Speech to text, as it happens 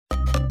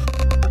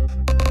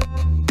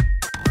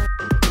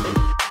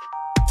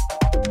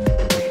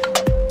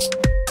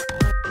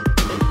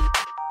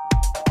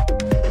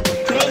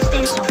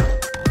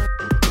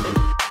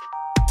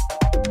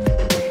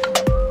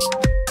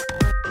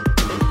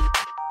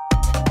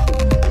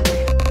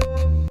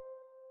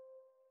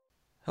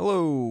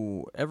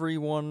Hello,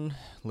 everyone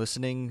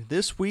listening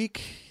this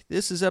week.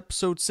 This is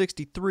episode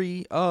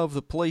 63 of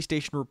the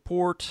PlayStation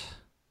Report.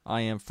 I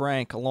am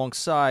Frank,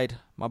 alongside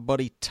my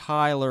buddy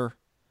Tyler.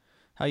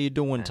 How you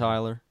doing,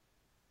 Tyler?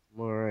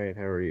 I'm all right.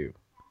 How are you?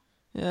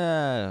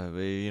 Yeah,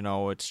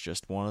 it's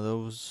just one of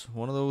those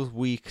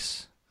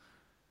weeks,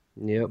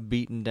 Yep.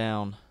 beaten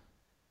down.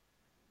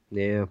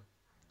 Yeah.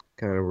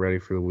 Kind of ready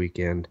for the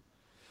weekend.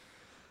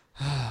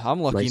 I'm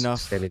lucky Nice enough.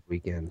 extended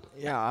weekend.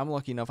 Yeah, I'm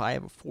lucky enough. I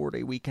have a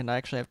 4-day weekend. I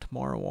actually have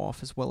tomorrow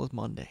off as well as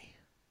Monday.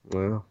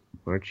 Well,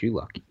 aren't you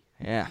lucky?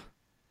 Yeah,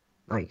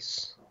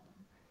 Nice.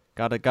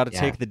 gotta Yeah.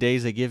 take the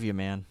days they give you,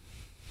 man.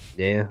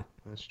 Yeah.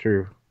 That's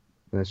true.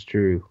 That's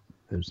true.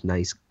 Those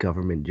nice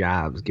government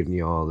jobs giving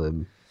you all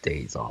the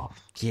days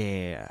off.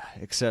 Yeah,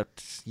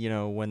 except,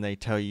 when they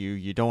tell you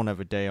you don't have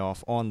a day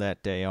off on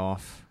that day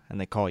off, and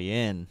they call you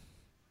in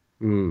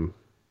Hmm.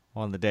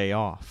 on the day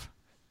off,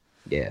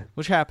 Yeah.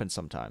 which happens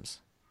sometimes.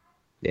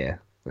 Yeah.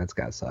 That's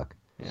gotta suck.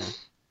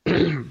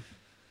 Yeah.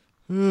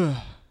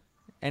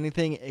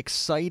 Anything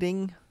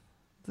exciting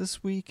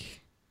this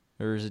week?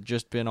 Or has it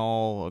just been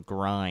all a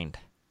grind?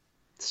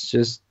 It's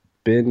just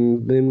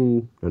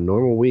been a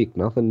normal week.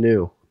 Nothing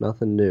new.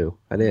 Nothing new.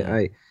 I didn't.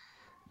 Hmm.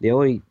 The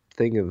only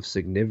thing of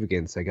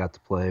significance I got to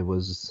play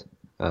was.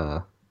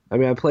 I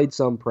mean, I played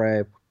some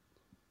Prey.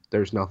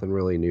 There's nothing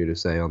really new to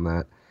say on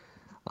that.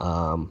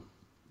 Um,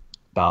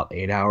 about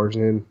 8 hours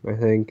in, I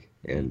think,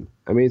 Hmm. and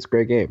I mean it's a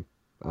great game.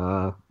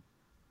 Uh,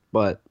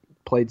 but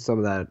played some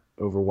of that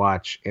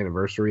Overwatch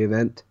anniversary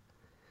event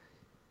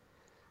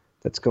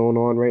that's going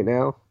on right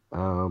now.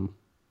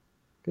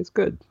 It's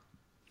good.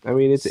 I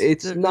mean, it's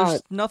There's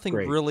not nothing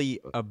great. really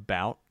But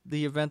about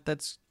the event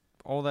that's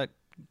all that,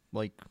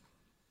 like,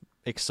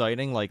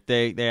 exciting. Like,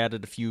 they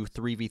added a few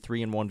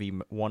 3v3 and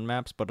 1v1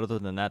 maps, but other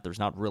than that, there's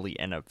not really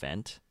an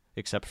event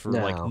except for,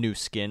 like, no, new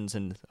skins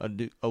and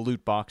a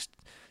loot box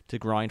to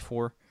grind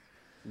for.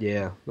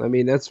 yeah, I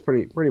mean that's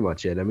pretty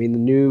much it. I mean the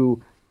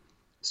new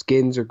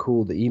skins are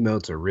cool. The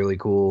emotes are really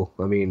cool.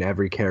 I mean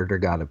every character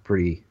got a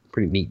pretty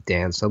neat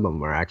dance. Some of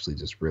them are actually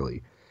just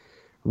really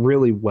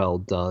well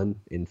done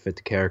and fit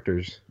the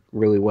characters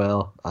really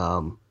well.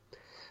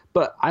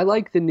 But I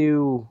like the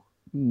new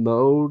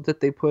mode that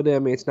they put in. I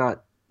mean, it's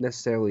not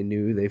necessarily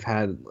new. They've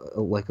had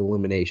like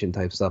elimination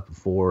type stuff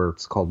before.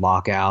 It's called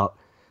Lockout.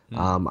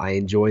 Hmm. I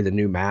enjoy the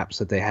new maps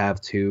that they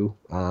have too.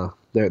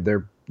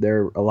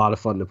 They're a lot of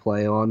fun to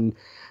play on.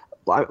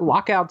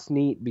 Lockout's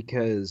neat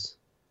because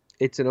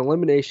it's an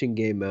elimination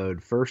game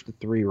mode. First to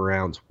 3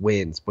 rounds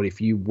wins, but if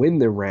you win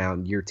the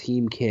round, your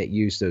team can't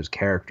use those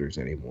characters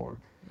anymore.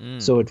 Mm.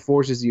 So it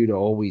forces you to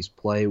always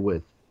play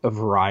with a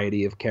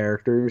variety of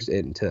characters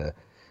and to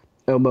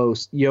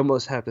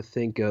almost have to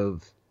think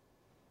of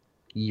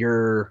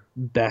your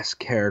best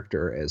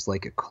character as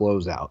like a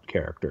closeout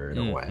character in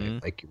a way, Mm-hmm.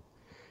 like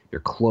you're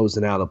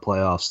closing out a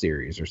playoff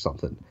series or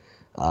something,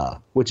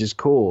 which is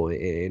cool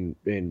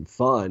and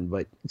fun.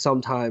 But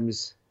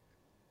sometimes,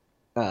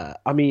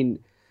 I mean,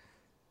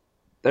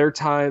 there are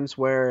times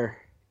where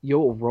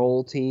you'll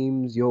roll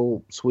teams,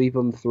 you'll sweep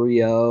them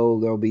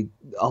 3-0. There'll be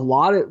a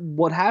lot of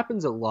what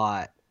happens a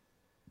lot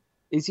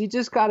is you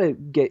just gotta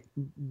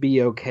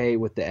be okay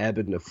with the ebb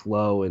and the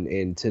flow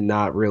and to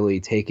not really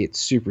take it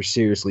super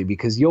seriously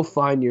because you'll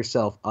find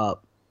yourself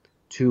up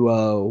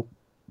 2-0,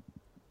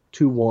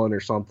 2-1 or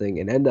something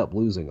and end up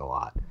losing a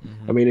lot.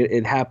 Mm-hmm. I mean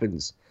it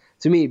happens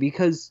to me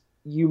because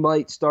you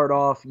might start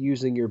off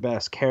using your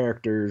best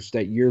characters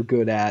that you're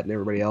good at and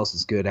everybody else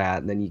is good at,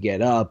 and then you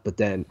get up, but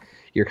then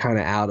you're kind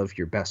of out of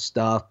your best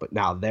stuff, but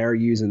now they're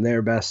using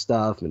their best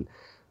stuff and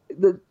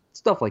the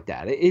stuff like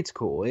that. It's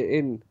cool.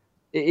 And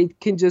it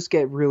can just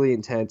get really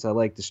intense. I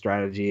like the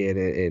strategy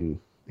and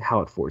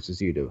how it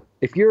forces you to.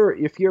 If you're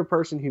a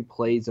person who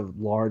plays a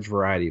large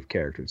variety of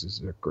characters, this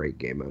is a great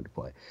game mode to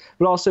play.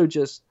 But also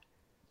just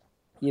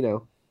you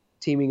know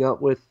teaming up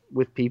with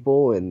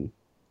people and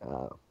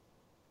uh,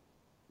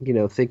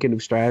 thinking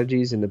of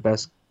strategies and the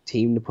best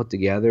team to put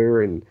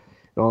together and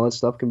all that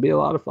stuff can be a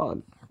lot of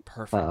fun. Uh,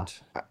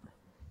 Perfect.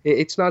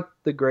 it's not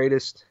the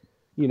greatest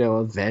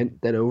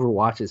event that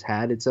Overwatch has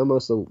had. It's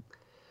almost a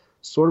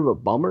sort of a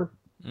bummer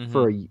Mm-hmm.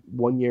 for a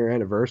 1 year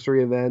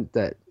anniversary event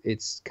that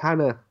it's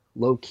kind of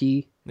low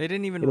key They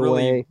didn't even in a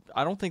really. way.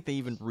 I don't think they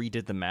even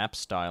redid the map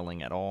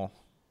styling at all.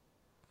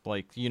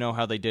 Like, you know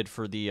how they did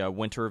for the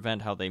winter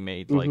event, how they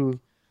made, like, Hmm.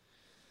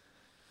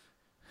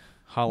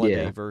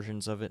 holiday Yeah,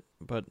 versions of it.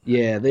 But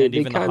yeah. They and they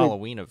even the kind of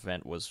Halloween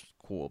event was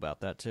cool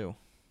about that too.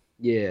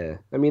 yeah.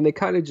 I mean, they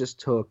kind of just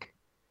took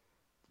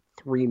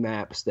 3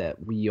 maps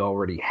that we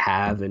already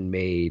have and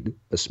made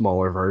a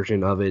smaller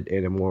version of it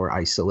in a more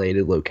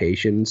isolated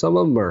location. Some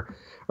of them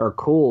are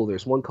cool.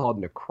 There's one called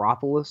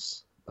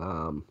Necropolis,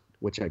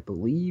 which I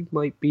believe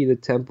might be the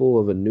Temple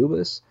of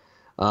Anubis.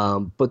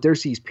 But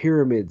there's these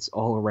pyramids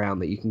all around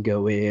that you can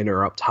go in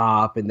or up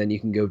top, and then you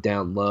can go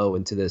down low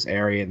into this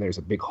area, and there's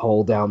a big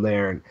hole down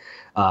there, and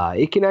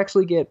it can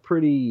actually get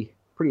pretty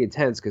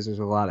intense because there's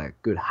a lot of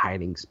good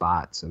hiding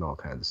spots and all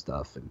kinds of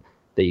stuff, and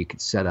that you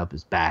could set up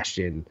as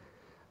bastion,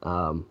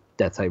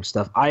 that type of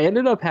stuff. I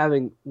ended up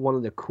having one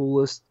of the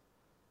coolest.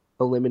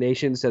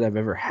 eliminations that I've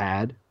ever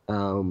had.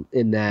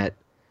 In that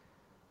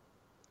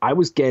I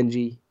was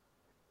Genji,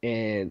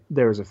 and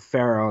there was a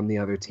Pharah on the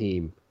other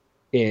team,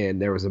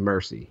 and there was a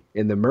Mercy,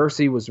 and the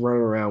Mercy was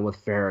running around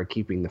with Pharah,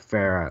 keeping the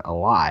Pharah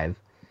alive,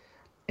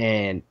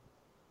 and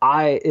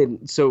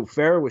so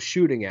Pharah was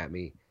shooting at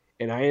me,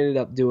 and I ended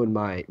up doing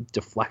my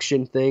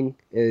deflection thing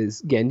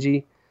as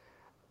Genji,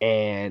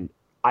 and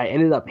I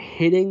ended up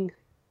hitting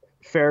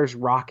Pharah's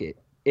rocket,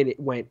 and it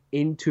went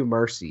into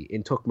Mercy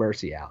and took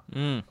Mercy out.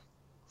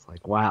 It's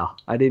like, wow,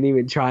 I didn't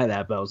even try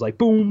that, but I was like,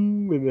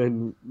 boom, and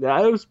then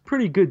that was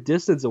pretty good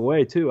distance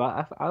away too.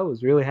 I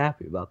was really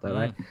happy about that.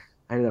 I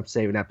ended up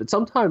saving that, but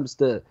sometimes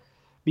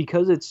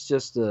because it's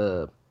just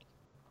a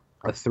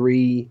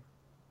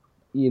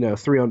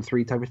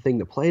 3-on-3 type of thing,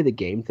 to play the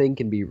game thing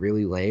can be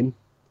really lame.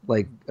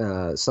 Like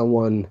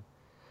someone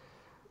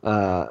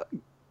got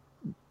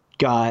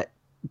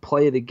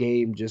play the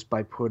game just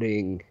by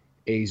putting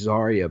a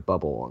Zarya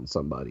bubble on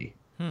somebody,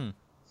 and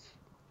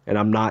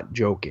I'm not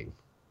joking.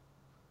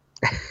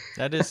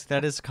 That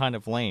is kind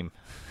of lame.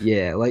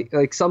 Yeah,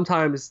 like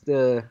sometimes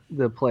the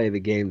play of the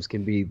games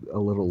can be a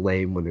little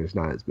lame when there's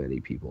not as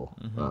many people.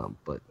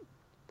 But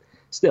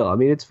still, I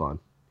mean, it's fun.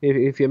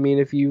 If you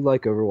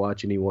like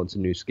Overwatch and you want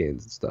some new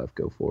skins and stuff,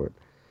 go for it.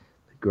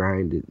 The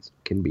grind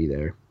can be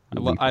there.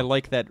 I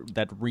like that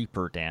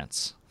Reaper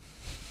dance.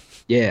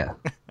 Yeah,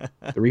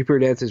 the Reaper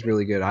dance is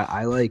really good.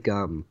 I like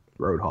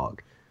Roadhog.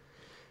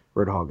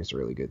 Roadhog is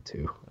really good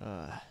too.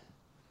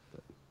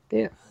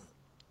 Yeah.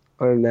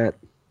 Other than that,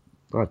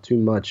 not too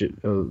much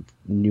of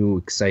new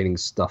exciting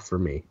stuff for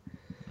me.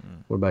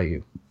 What about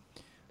you?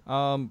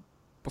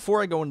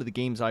 Before I go into the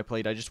games I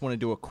played, I just want to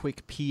do a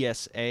quick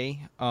PSA.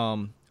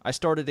 I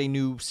started a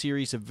new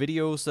series of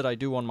videos that I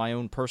do on my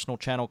own personal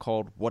channel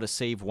called What a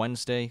Save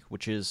Wednesday,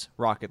 which is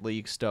Rocket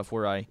League stuff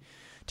where I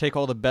take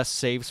all the best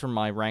saves from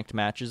my ranked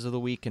matches of the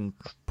week and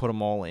put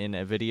them all in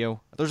a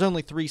video. There's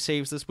only 3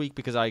 saves this week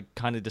because I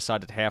kind of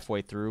decided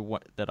halfway through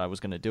that I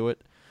was going to do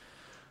it.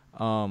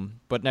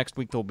 But next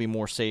week there'll be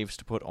more saves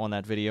to put on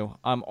that video.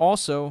 I'm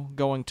also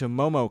going to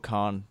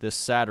MomoCon this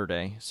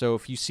Saturday, so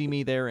if you see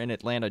me there in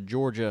Atlanta,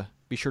 Georgia,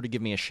 be sure to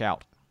give me a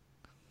shout.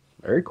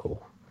 Very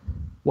cool.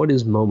 What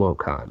is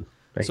MomoCon?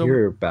 I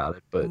hear about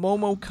it, but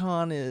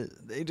MomoCon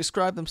they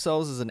describe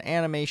themselves as an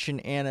animation,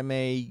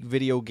 anime,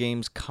 video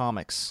games,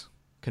 comics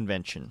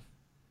convention.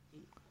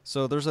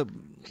 So there's a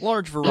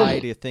large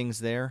variety of things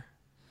there.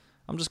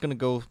 I'm just gonna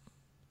go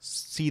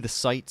see the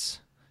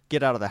sights,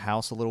 get out of the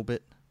house a little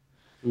bit.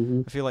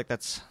 I feel like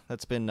that's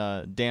been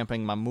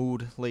damping my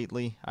mood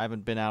lately. I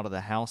haven't been out of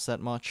the house that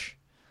much.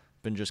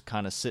 Been just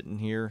kind of sitting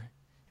here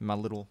in my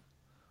little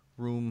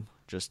room,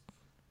 just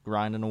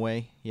grinding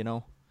away, you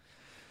know.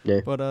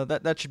 Yeah.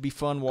 But that should be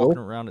fun walking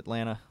around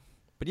Atlanta.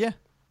 But yeah,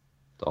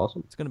 it's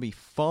awesome. It's gonna be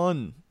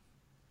fun.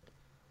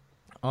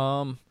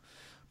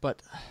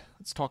 But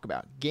let's talk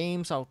about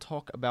games. I'll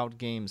talk about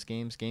games.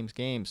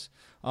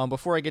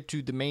 Before I get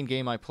to the main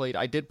game I played,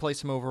 I did play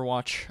some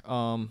Overwatch.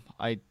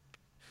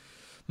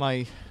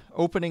 My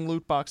opening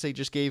loot box they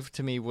just gave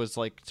to me was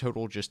like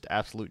total just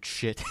absolute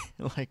shit.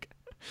 Like,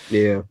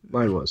 yeah,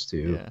 mine was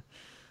too.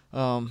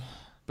 Yeah.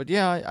 But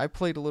yeah, I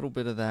played a little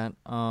bit of that.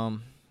 I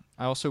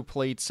also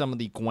played some of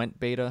the Gwent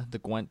beta.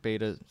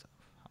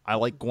 I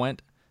like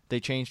Gwent. They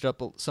changed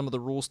up some of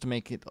the rules to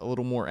make it a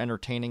little more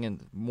entertaining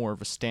and more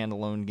of a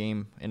standalone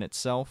game in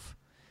itself.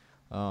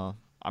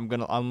 I'm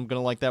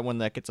gonna like that when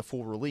that gets a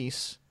full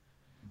release.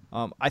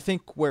 I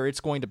think where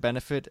it's going to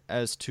benefit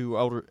as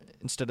to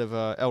instead of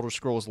Elder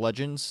Scrolls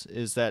Legends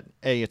is that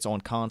A, it's on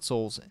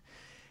consoles,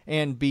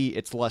 and B,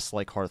 it's less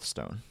like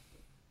Hearthstone.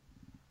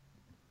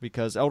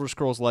 Because Elder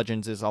Scrolls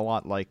Legends is a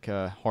lot like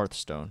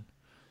Hearthstone.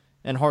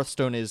 And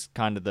Hearthstone is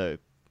kind of the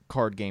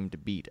card game to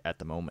beat at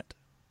the moment.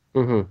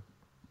 But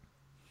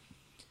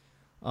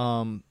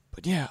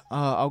yeah,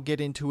 I'll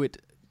get into it.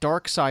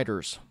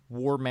 Darksiders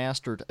War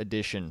Mastered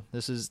Edition.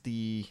 This is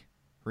the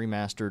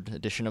remastered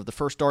edition of the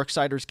first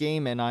Darksiders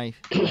game, and I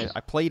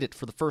played it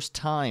for the first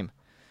time.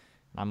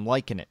 I'm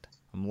liking it.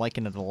 I'm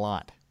liking it a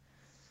lot.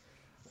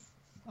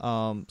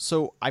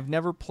 So I've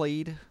never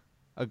played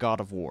a God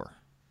of War.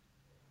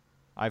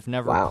 I've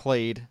never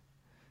played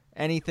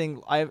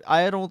anything. I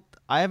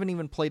haven't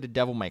even played a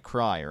Devil May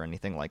Cry or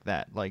anything like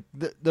that. Like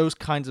those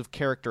kinds of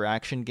character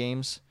action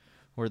games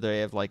where they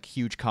have like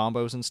huge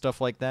combos and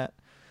stuff like that.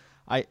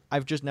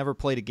 I've just never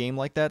played a game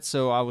like that,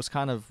 so I was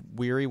kind of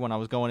weary when I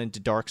was going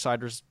into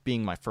Darksiders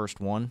being my first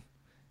one.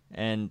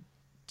 And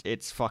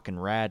it's fucking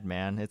rad,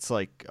 man. It's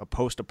like a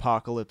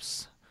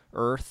post-apocalypse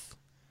Earth.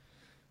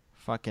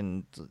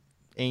 Fucking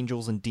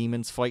angels and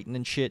demons fighting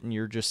and shit, and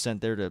you're just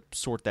sent there to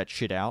sort that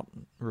shit out,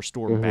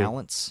 restore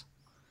balance.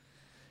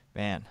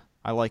 Man,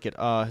 I like it.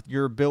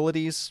 Your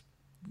abilities,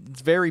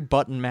 it's very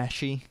button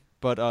mashy,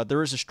 but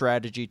there is a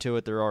strategy to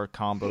it. There are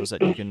combos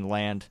that you can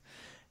land,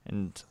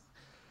 and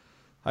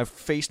I've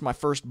faced my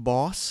first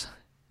boss,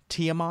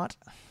 Tiamat.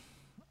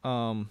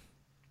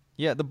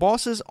 Yeah, the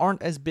bosses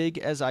aren't as big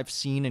as I've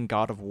seen in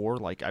God of War.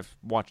 Like, I've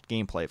watched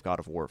gameplay of God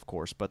of War, of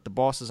course, but the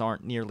bosses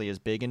aren't nearly as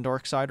big in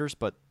Darksiders,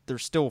 but they're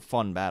still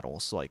fun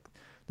battles. Like,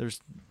 There's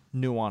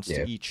nuance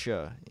Yeah.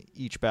 to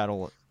each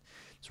battle.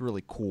 It's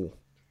really cool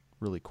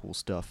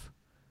stuff.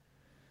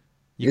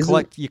 You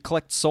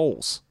collect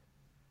souls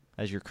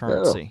as your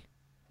currency.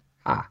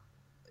 Ah,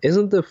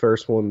 isn't the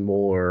first one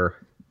more?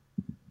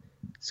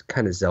 It's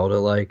kind of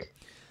Zelda-like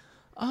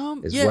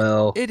as Yeah,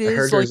 well. it I is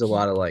heard there's like a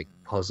lot of like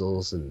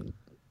puzzles and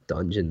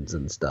dungeons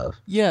and stuff.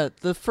 yeah.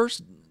 The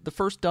first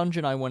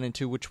dungeon I went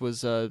into, which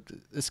was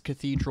this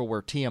cathedral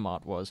where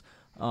Tiamat was.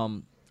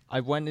 I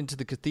went into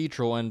the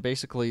cathedral and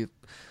basically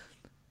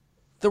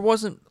there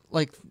wasn't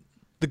like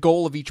the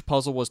goal of each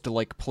puzzle was to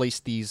like place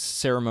these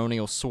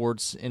ceremonial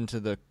swords into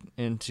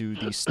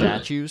these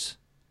statues.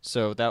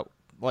 So that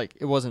like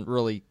it wasn't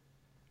really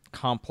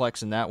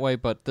complex in that way,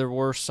 but there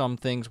were some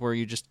things where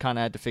you just kind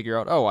of had to figure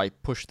out, oh, I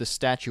push this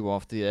statue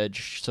off the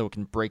edge so it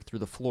can break through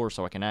the floor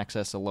so I can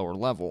access a lower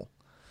level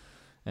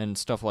and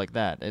stuff like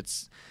that.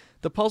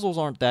 The puzzles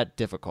aren't that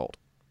difficult,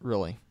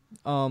 really.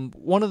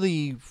 One of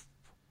the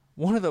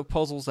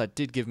puzzles that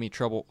did give me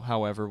trouble,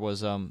 however,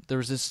 was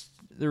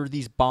there were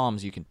these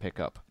bombs you can pick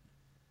up.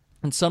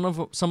 And some of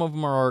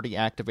them are already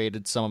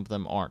activated, some of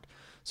them aren't.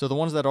 So the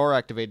ones that are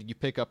activated, you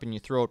pick up and you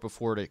throw it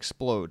before it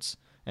explodes,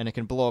 and it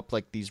can blow up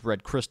like these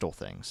red crystal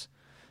things.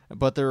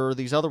 But there are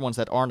these other ones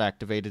that aren't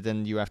activated,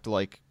 and you have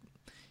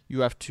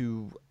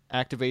to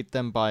activate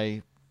them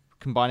by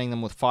combining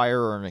them with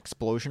fire or an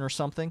explosion or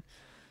something.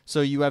 So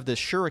you have this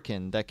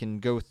shuriken that can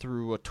go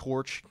through a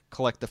torch,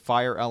 collect the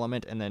fire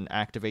element, and then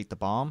activate the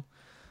bomb.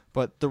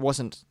 But there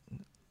wasn't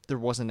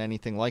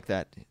anything like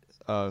that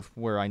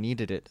where I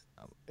needed it.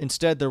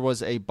 Instead, there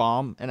was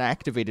an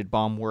activated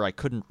bomb where I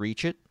couldn't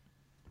reach it.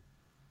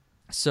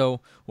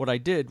 So what I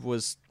did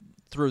was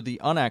throw the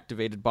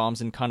unactivated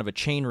bombs in kind of a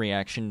chain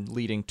reaction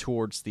leading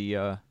towards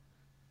the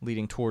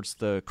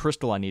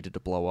crystal I needed to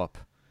blow up.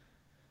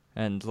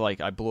 And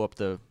like I blew up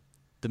the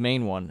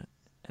main one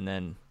and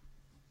then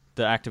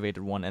the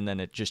activated one, and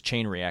then it just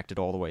chain reacted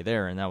all the way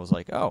there, and that was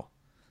like, oh,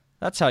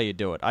 that's how you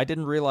do it. I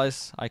didn't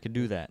realize I could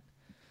do that.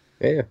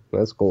 Yeah,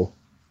 that's cool.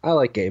 I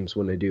like games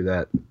when they do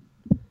that.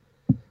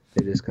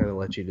 They just kind of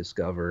let you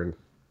discover, and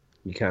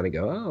you kind of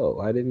go, oh,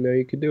 I didn't know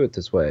you could do it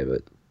this way,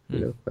 but, you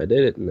know, I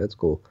did it, and that's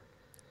cool.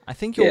 I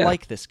think you'll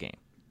like this game.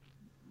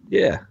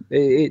 Yeah,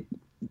 it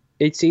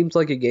seems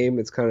like a game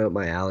that's kind of up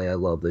my alley. I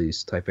love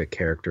these type of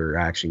character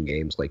action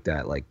games like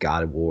that, like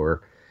God of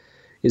War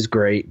is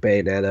great,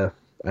 Bayonetta.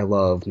 I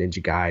love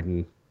Ninja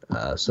Gaiden,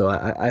 so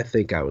I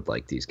think I would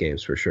like these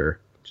games for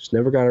sure. Just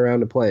never got around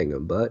to playing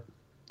them, but,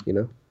 you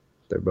know,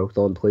 they're both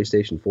on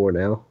PlayStation 4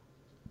 now.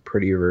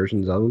 Prettier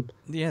versions of them.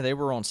 Yeah, they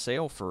were on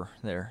sale for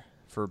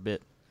a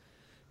bit.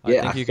 Yeah,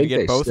 I think you could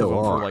get both of them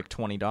are. for like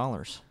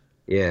 $20.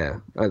 Yeah,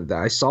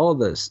 I saw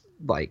this,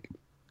 like,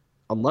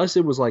 unless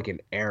it was like an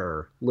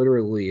error,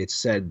 literally it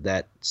said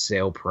that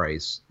sale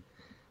price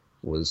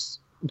was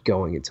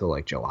going until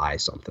like July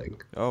something.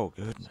 Oh,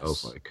 goodness. So I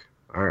was like,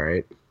 all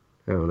right.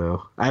 I don't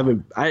know. I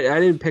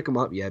didn't pick them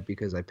up yet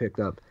because I picked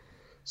up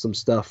some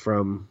stuff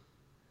from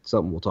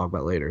something we'll talk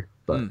about later.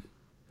 But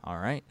all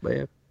right. But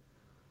yeah.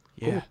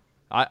 Yeah. Cool.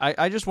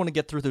 I just want to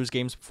get through those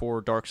games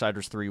before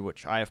Darksiders 3,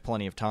 which I have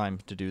plenty of time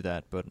to do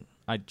that, but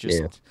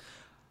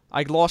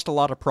I lost a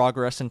lot of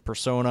progress in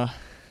Persona,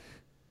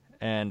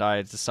 and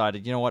I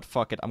decided, you know what,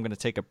 fuck it, I'm going to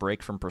take a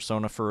break from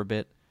Persona for a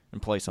bit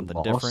and play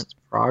something different.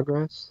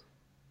 Progress?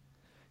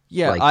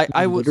 Yeah, like,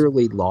 I was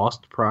literally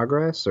lost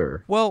progress,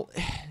 or? Well,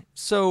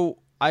 so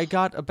I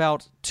got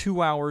about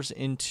 2 hours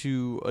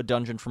into a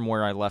dungeon from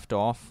where I left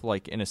off,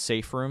 like in a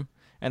safe room,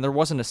 and there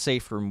wasn't a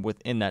safe room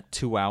within that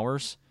 2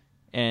 hours,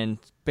 and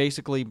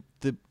basically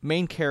the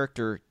main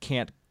character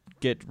can't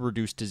get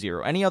reduced to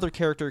 0. Any other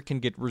character can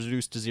get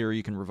reduced to 0,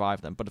 you can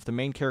revive them, but if the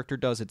main character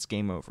does, it's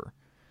game over.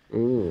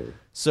 Ooh.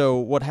 So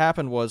what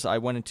happened was I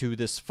went into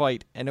this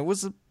fight, and it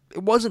wasn't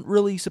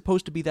really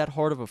supposed to be that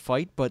hard of a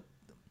fight, but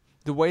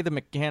the way the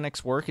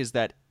mechanics work is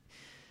that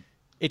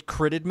it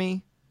critted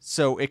me,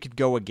 so it could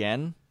go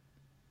again,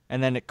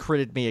 and then it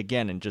critted me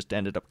again and just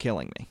ended up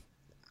killing me.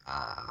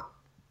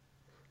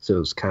 So it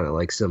was kind of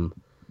like some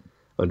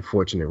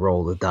unfortunate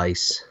roll of the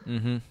dice.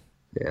 Mm-hmm.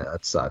 Yeah,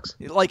 that sucks.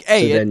 Like,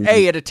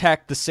 it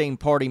attacked the same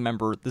party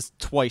member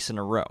twice in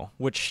a row,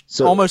 which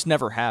almost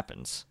never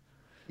happens.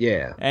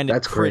 Yeah, and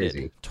that's it critted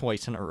crazy.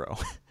 Twice in a row.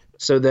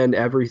 So then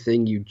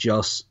everything you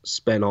just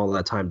spent all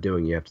that time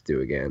doing, you have to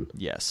do again.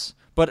 Yes.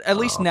 But at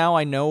least now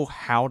I know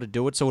how to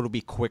do it, so it'll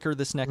be quicker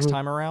this next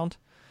time around.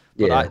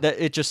 But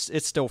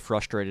it still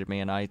frustrated me,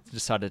 and I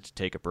decided to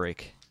take a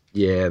break.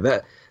 Yeah,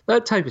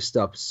 that type of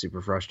stuff is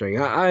super frustrating.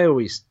 I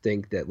always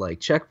think that like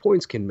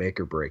checkpoints can make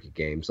or break a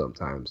game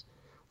sometimes.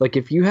 Like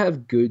if you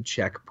have good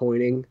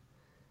checkpointing,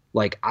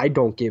 like I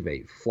don't give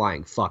a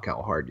flying fuck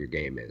how hard your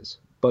game is.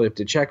 But if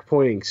the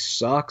checkpointing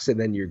sucks and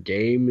then your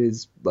game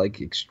is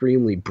like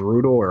extremely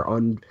brutal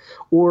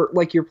or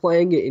like you're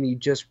playing it and you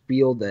just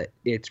feel that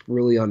it's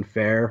really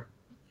unfair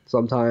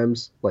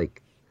sometimes,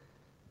 like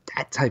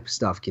that type of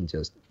stuff can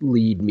just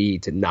lead me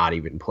to not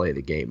even play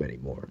the game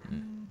anymore.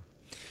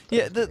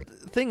 Yeah, the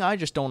thing I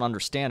just don't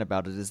understand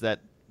about it is that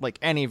like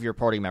any of your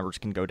party members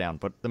can go down,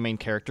 but the main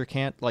character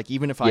can't. Like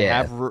even if I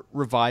have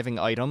reviving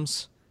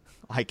items,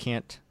 I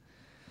can't.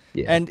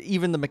 Yeah. And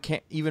even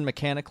even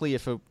mechanically,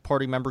 if a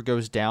party member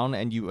goes down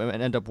and you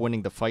end up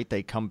winning the fight,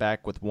 they come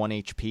back with 1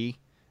 HP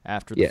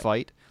after the Yeah.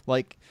 fight.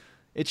 Like,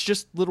 it's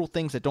just little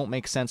things that don't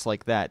make sense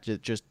like that.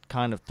 Just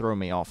kind of throw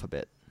me off a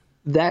bit.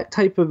 That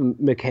type of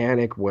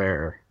mechanic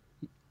where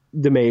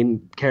the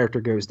main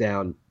character goes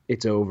down,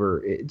 it's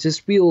over. It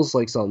just feels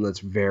like something that's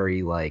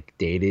very like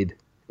dated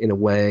in a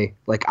way.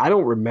 Like I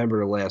don't remember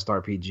the last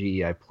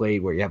RPG I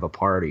played where you have a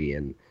party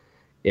and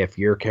if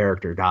your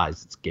character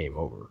dies, it's game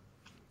over.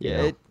 You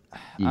Yeah, know, I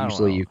don't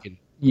usually know.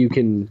 you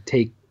can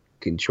take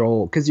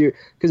control because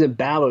in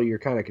battle you're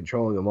kind of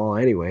controlling them all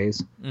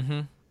anyways.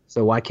 Mm-hmm.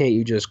 So why can't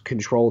you just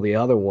control the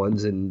other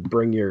ones and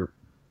bring your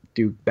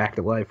dude back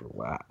to life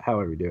or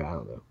however you do it? I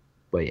don't know.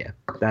 But yeah,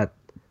 that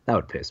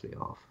would piss me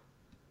off.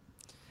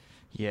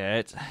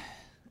 Yeah,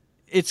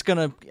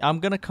 I'm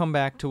gonna come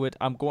back to it.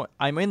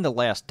 I'm in the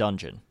last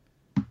dungeon.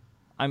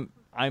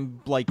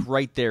 I'm like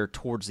right there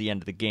towards the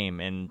end of the game,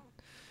 and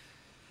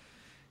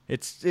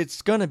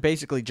it's gonna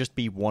basically just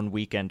be one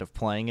weekend of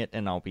playing it,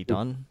 and I'll be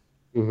done.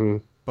 Mm-hmm.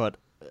 But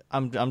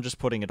I'm just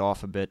putting it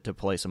off a bit to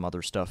play some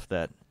other stuff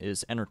that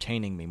is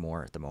entertaining me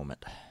more at the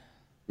moment.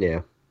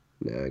 Yeah,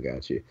 I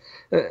got you.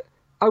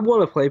 I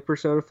want to play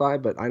Persona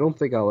 5, but I don't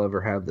think I'll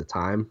ever have the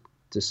time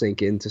to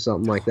sink into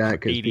something like that.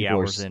 Because 80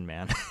 hours in,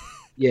 man.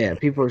 Yeah,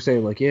 people are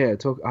saying like, yeah,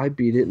 I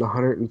beat it in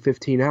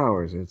 115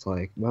 hours. And it's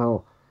like,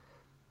 well,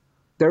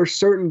 there are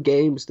certain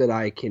games that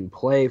I can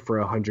play for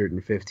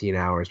 115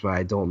 hours, but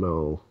I don't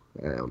know.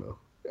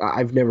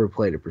 I've never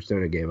played a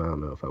Persona game. I don't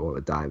know if I want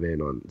to dive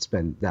in on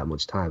spend that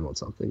much time on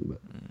something,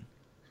 but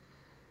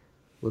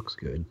looks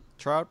good.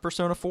 Try out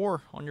Persona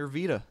 4 on your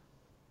Vita.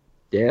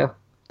 Yeah,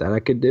 that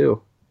I could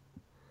do.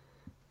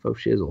 Faux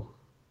shizzle.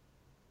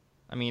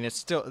 I mean,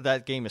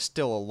 that game is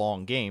still a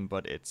long game,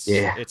 but it's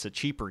a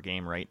cheaper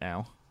game right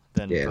now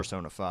than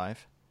Persona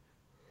 5.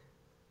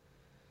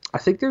 I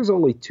think there's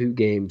only 2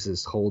 games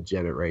this whole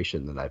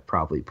generation that I've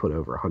probably put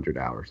over 100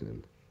 hours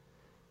in.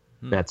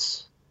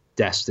 That's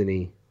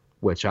Destiny,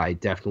 which I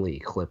definitely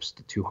eclipsed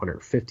the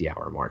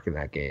 250-hour mark in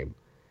that game,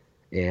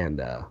 and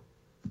The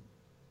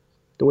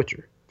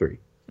Witcher 3.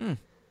 I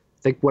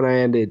think when I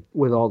ended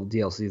with all the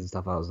DLCs and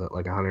stuff, I was at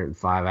like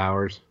 105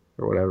 hours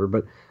or whatever,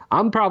 but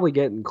I'm probably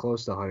getting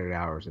close to 100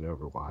 hours in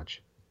Overwatch.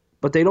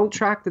 But they don't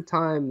track the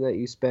time that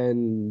you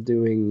spend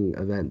doing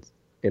events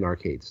in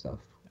arcade stuff.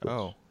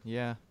 Oh,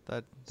 yeah,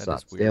 that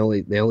sucks. is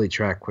weird. They only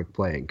track quick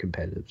play and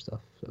competitive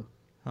stuff.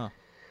 So,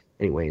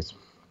 anyways,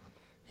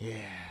 yeah.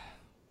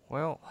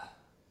 Well,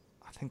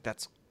 I think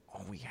that's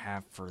all we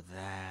have for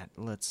that.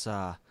 Let's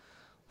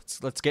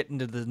get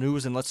into the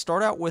news, and let's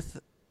start out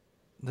with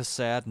the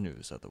sad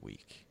news of the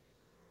week.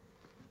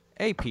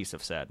 A piece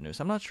of sad news.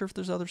 I'm not sure if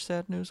there's other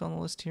sad news on the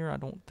list here. I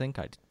don't think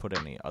I put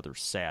any other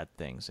sad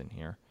things in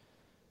here.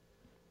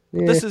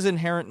 But this is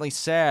inherently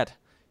sad.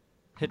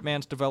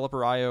 Hitman's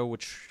developer IO,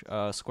 which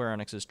Square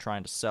Enix is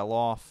trying to sell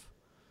off,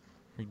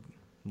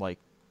 like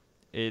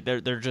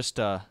they're just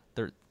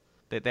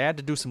they had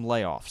to do some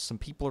layoffs. Some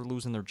people are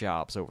losing their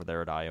jobs over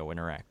there at IO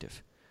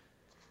Interactive.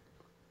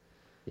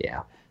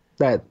 Yeah,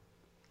 that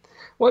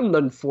what an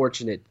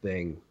unfortunate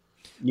thing.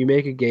 You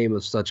make a game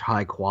of such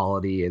high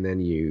quality, and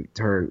then you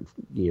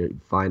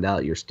find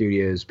out your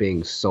studio is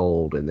being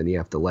sold, and then you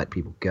have to let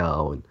people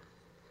go, and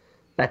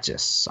that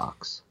just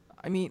sucks.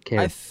 I mean,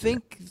 I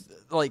think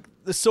like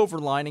the silver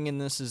lining in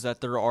this is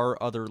that there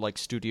are other like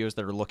studios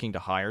that are looking to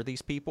hire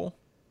these people,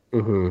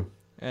 and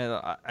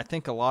I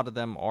think a lot of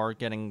them are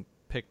getting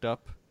picked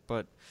up,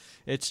 but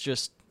it's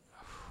just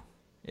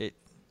it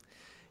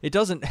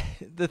doesn't.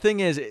 The thing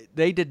is,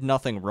 they did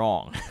nothing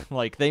wrong.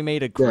 Like they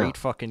made a great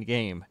fucking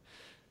game.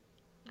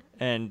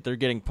 And they're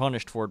getting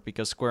punished for it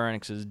because Square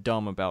Enix is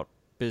dumb about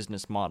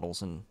business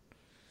models and...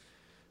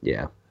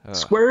 Yeah.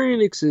 Square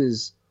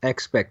Enix's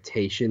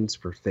expectations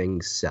for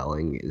things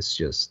selling is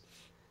just...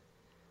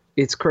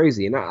 It's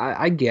crazy. And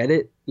I get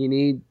it.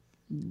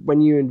 When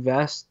you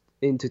invest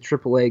into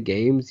AAA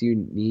games, you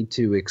need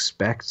to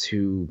expect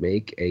to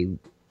make a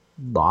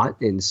lot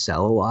and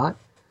sell a lot.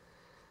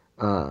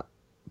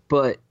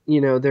 But,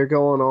 they're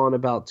going on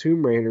about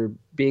Tomb Raider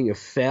being a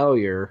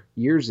failure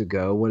years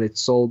ago when it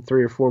sold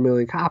 3 or 4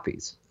 million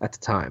copies at the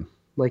time.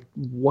 Like,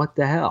 what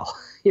the hell?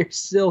 You're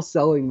still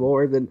selling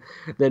more than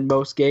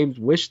most games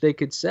wish they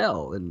could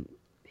sell. And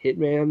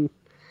Hitman,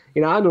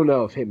 I don't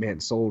know if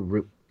Hitman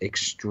sold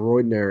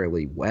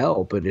extraordinarily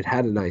well, but it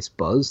had a nice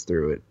buzz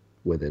through it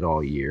with it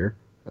all year.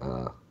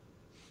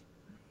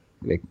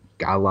 It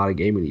got a lot of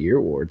Game of the Year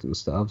awards and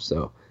stuff,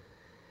 so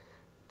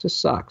it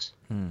just sucks.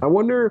 I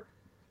wonder...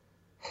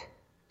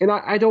 And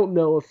I don't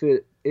know if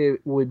it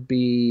would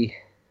be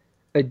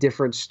a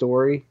different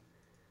story.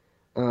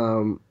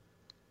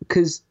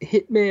 Because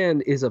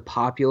Hitman is a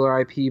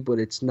popular IP, but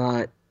it's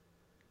not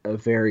a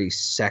very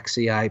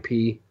sexy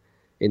IP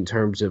in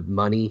terms of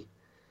money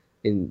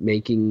in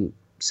making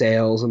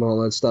sales and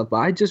all that stuff. But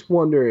I just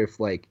wonder if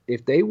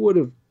they would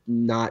have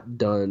not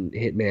done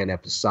Hitman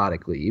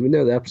episodically, even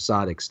though the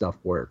episodic stuff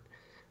worked,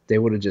 they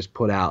would have just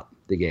put out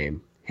the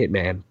game.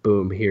 Hitman,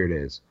 boom, here it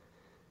is.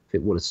 If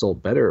it would have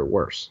sold better or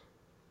worse.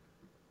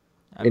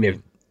 I And if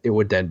mean, it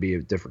would then be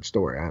a different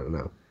story. I don't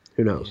know.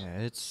 Who knows?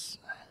 yeah,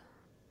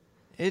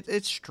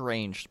 it's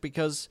strange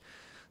because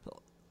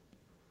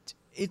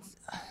it's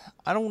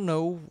I don't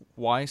know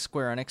why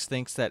Square Enix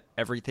thinks that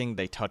everything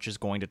they touch is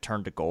going to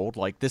turn to gold.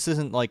 Like this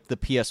isn't like the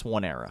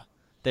PS1 era.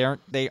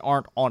 They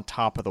aren't on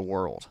top of the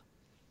world.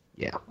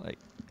 Yeah. Like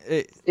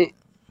it, It,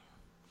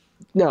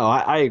 no,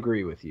 I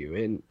agree with you.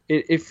 And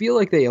it feel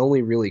like they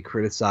only really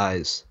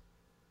criticize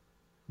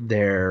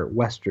their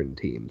Western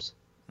teams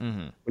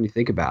mhm. when you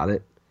think about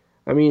it.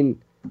 I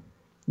mean,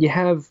 you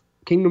have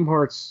Kingdom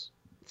Hearts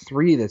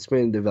 3 that's been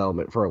in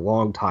development for a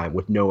long time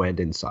with no end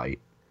in sight.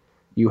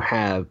 You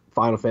have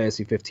Final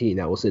Fantasy 15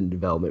 that was in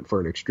development for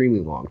an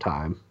extremely long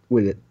time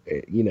with it,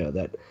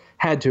 that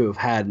had to have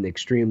had an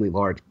extremely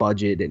large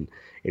budget and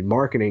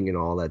marketing and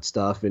all that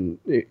stuff. And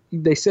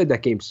they said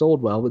that game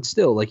sold well, but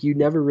still, like, you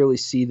never really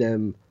see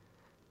them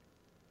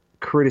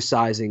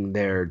criticizing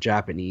their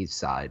Japanese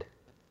side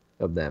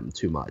of them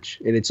too much.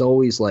 And it's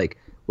always like,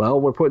 well,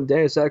 we're putting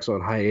Deus Ex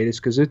on hiatus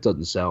because it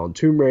doesn't sell. And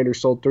Tomb Raider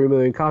sold 3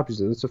 million copies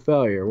and it's a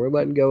failure. We're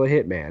letting go of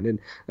Hitman. And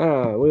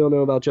we don't know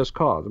about Just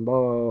Cause and blah,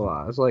 blah, blah,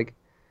 blah. It's like,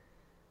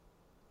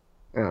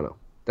 I don't know.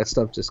 That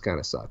stuff just kind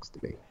of sucks to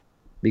me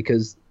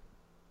because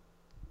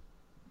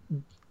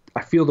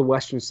I feel the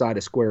Western side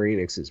of Square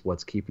Enix is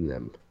what's keeping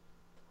them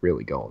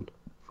really going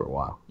for a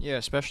while. Yeah,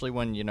 especially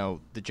when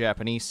the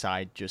Japanese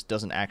side just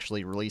doesn't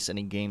actually release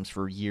any games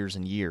for years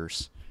and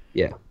years.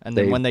 Yeah. And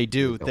then when they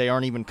do, they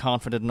aren't even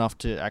confident enough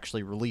to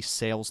actually release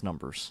sales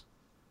numbers.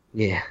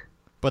 Yeah.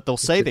 But they'll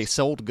say they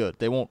sold good.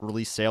 They won't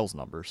release sales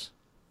numbers.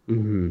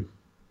 Mm-hmm.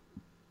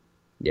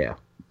 Yeah.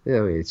 I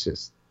mean, it's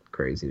just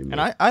crazy to me.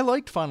 And I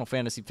liked Final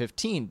Fantasy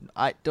 15.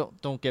 I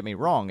don't get me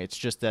wrong. It's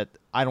just that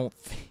I don't.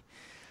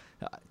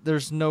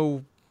 There's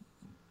not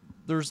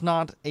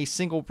a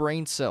single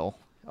brain cell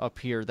up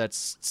here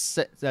that's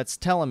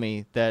telling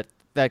me that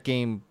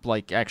game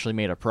like actually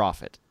made a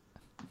profit.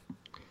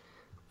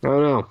 I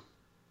don't know.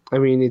 I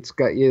mean, it's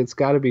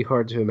got to be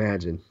hard to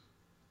imagine.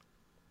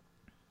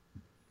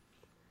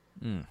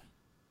 Mm.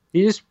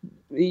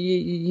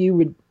 You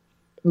would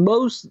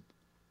most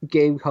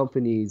game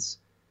companies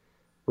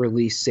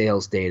release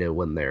sales data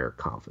when they're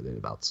confident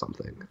about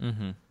something.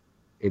 Mm-hmm.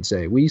 It'd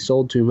say we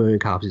sold 2 million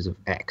copies of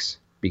X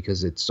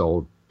because it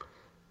sold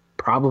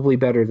probably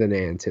better than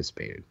they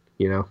anticipated.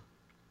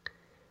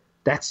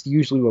 That's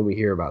usually when we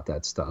hear about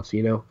that stuff.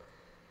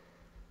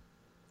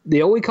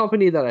 The only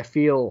company that I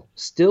feel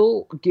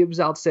still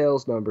gives out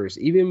sales numbers,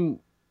 even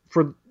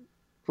for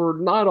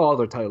not all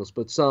their titles,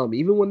 but some,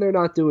 even when they're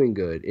not doing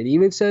good, and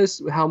even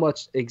says how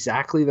much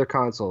exactly their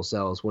console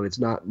sells when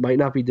might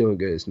not be doing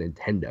good, is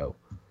Nintendo.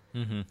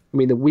 Mm-hmm. I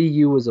mean, the Wii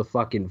U was a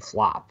fucking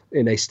flop,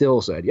 and they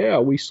still said, "Yeah,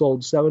 we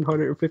sold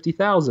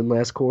 750,000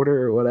 last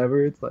quarter or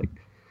whatever." It's like,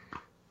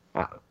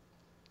 I don't know.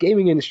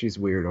 Gaming industry's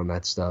weird on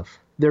that stuff.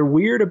 They're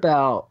weird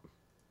about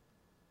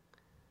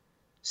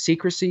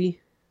secrecy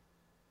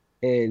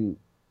and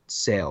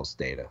sales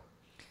data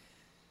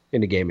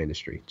in the game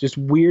industry. Just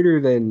weirder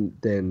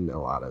than a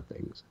lot of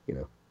things, I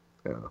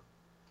don't know.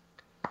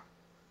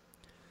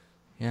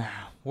 Yeah.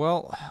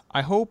 Well,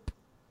 I hope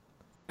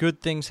good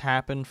things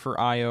happen for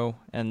IO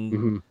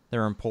and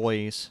their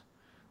employees.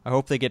 I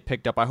hope they get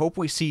picked up. I hope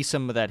we see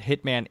some of that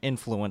Hitman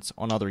influence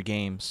on other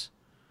games.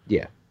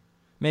 Yeah.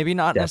 Maybe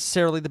not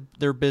necessarily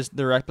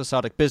their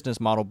episodic business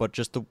model, but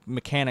just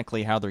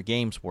mechanically how their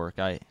games work.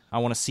 I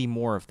want to see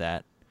more of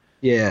that.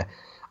 Yeah.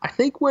 I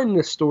think when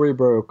the story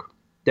broke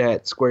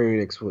that Square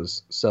Enix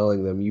was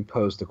selling them, you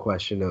posed the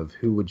question of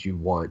who would you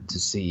want to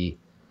see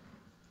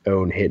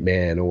own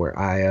Hitman or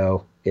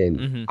IO,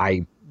 and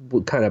I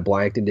kind of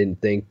blanked and didn't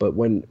think. But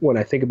when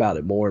I think about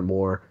it more and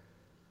more,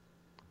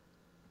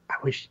 I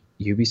wish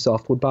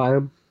Ubisoft would buy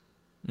them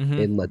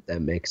and let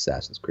them make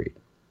Assassin's Creed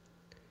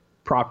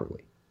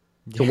properly,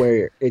 to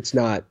where it's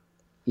not,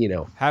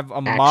 have a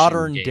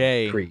modern game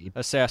day Creed.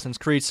 Assassin's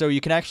Creed, so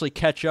you can actually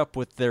catch up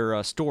with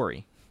their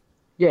story.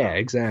 Yeah,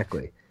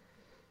 exactly.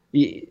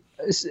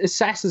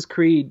 Assassin's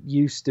Creed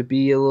used to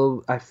be a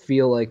little, I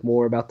feel like,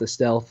 more about the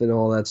stealth and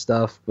all that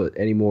stuff, but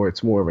anymore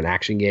it's more of an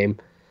action game,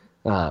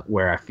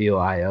 where I feel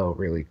IO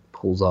really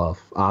pulls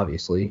off,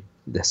 obviously,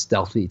 the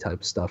stealthy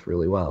type of stuff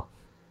really well.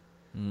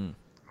 I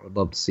would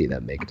love to see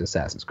them make an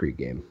Assassin's Creed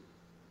game.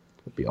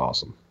 It'd be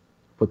awesome.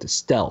 Put the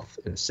stealth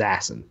in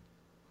Assassin.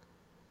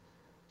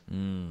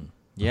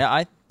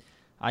 Yeah,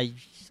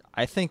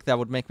 I think that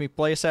would make me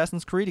play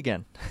Assassin's Creed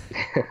again.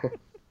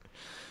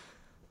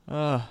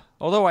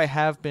 Although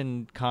I've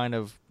been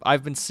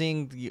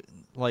seeing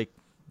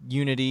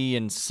Unity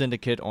and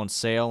Syndicate on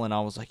sale, and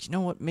I was like, you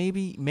know what?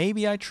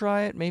 Maybe I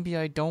try it. Maybe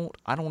I don't.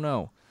 I don't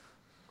know.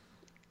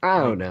 I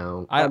don't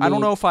know. I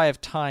don't know if I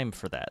have time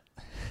for that.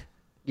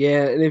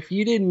 Yeah, and if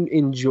you didn't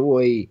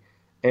enjoy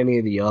any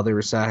of the other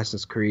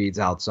Assassin's Creeds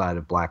outside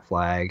of Black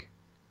Flag,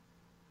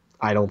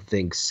 I don't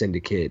think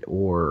Syndicate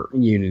or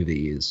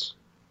Unity is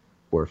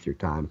worth your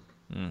time.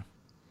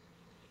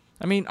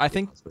 I mean, I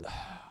think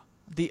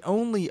the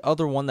only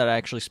other one that I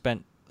actually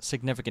spent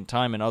significant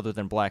time in other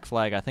than Black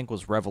Flag, I think,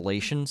 was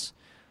Revelations.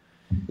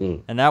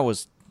 And that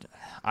was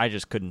I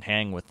just couldn't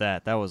hang with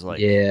that. That was like,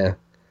 Yeah.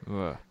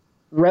 ugh.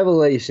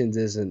 Revelations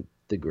isn't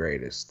the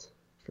greatest,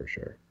 for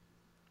sure.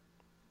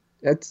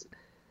 That's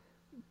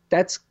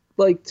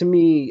like, to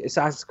me,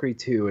 Assassin's Creed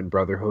 2 and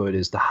Brotherhood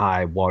is the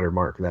high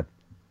watermark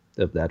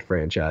of that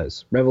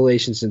franchise.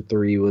 Revelations in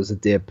 3 was a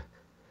dip.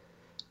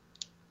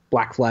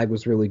 Black Flag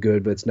was really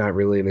good, but it's not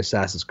really an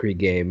Assassin's Creed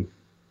game.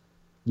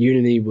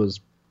 Unity was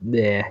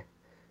meh,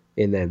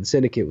 and then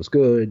Syndicate was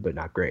good, but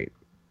not great.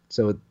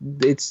 So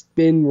it's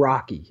been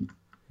rocky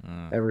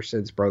ever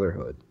since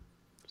Brotherhood.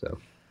 So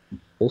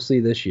we'll see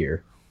this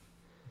year.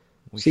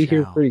 We See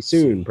here shall pretty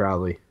soon, see.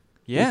 probably.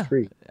 Yeah,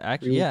 Three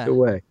actually, weeks yeah.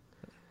 away.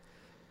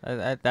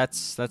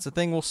 That's the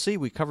thing we'll see.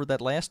 We covered that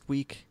last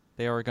week.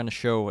 They are going to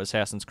show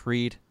Assassin's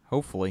Creed,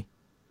 hopefully.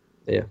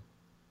 Yeah.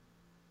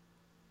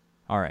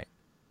 All right.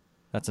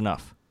 That's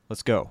enough.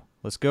 Let's go.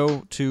 Let's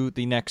go to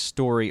the next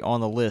story on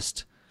the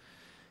list.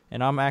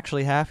 And I'm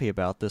actually happy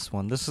about this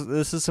one. This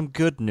is some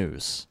good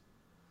news.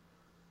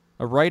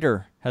 A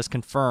writer has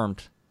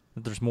confirmed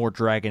that there's more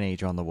Dragon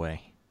Age on the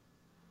way.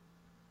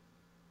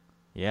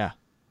 Yeah.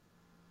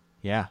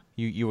 Yeah.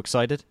 You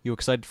excited? You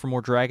excited for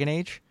more Dragon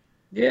Age?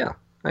 Yeah,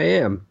 I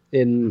am.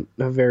 In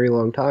a very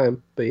long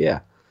time, but yeah.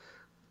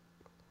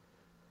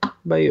 How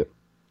about you?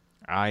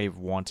 I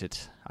want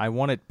it. I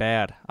want it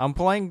bad. I'm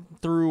playing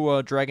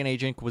through Dragon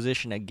Age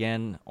Inquisition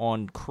again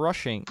on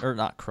Crushing, or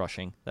not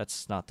Crushing.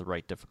 That's not the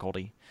right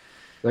difficulty.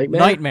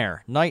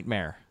 Nightmare.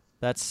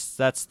 That's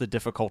the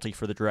difficulty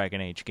for the Dragon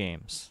Age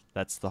games.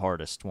 That's the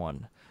hardest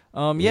one.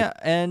 Yeah,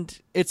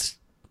 and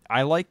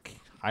I like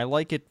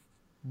it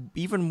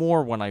even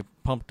more when I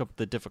pumped up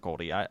the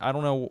difficulty. I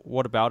don't know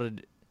what about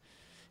it.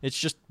 It's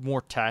just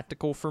more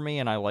tactical for me,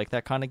 and I like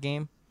that kind of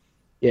game.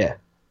 Yeah.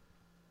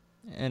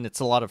 And it's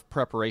a lot of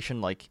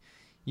preparation, like,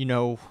 you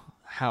know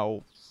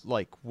how,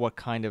 like, what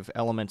kind of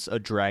elements a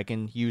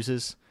dragon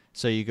uses.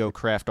 So you go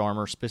craft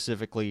armor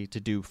specifically to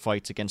do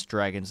fights against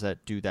dragons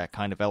that do that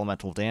kind of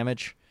elemental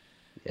damage.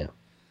 Yeah.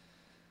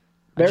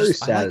 Very I like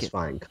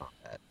satisfying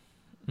combat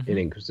in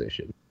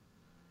Inquisition.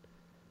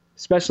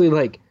 Especially,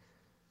 like,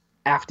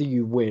 after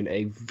you win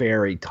a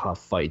very tough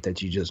fight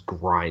that you just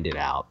grind it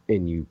out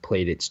and you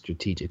played it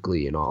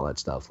strategically and all that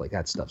stuff. Like,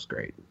 that stuff's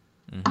great.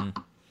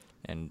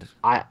 And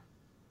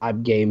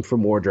I'm game for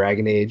more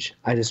Dragon Age.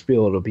 I just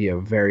feel it'll be a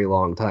very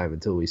long time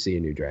until we see a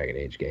new Dragon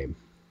Age game.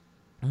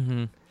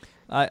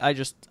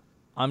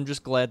 I'm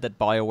just glad that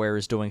BioWare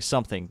is doing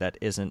something that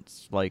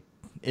isn't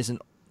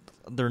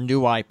their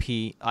new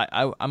IP.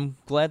 I'm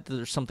glad that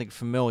there's something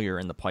familiar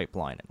in the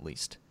pipeline, at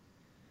least.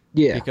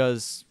 Yeah.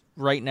 Because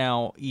right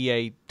now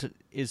EA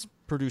is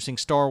producing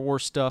Star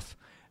Wars stuff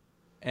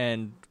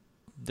and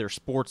their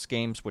sports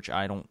games, which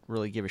I don't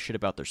really give a shit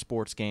about their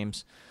sports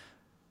games.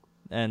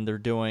 And they're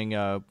doing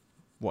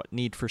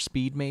Need for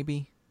Speed,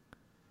 maybe?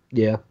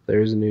 Yeah,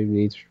 there's a new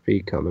Need for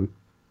Speed coming.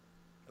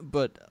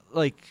 But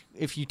like,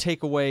 if you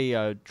take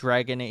away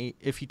Dragon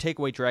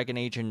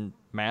Age and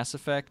Mass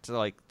Effect,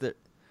 like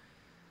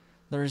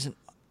there isn't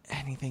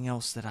anything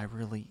else that I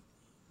really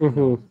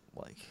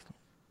like.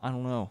 I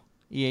don't know.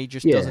 EA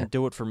just doesn't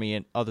do it for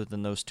me, other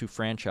than those two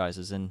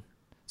franchises, and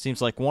it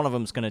seems like one of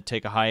them's going to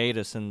take a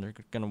hiatus, and they're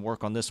going to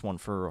work on this one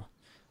for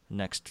the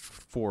next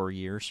 4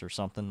 years or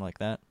something like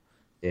that.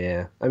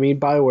 Yeah, I mean,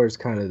 BioWare's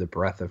kind of the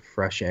breath of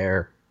fresh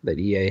air that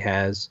EA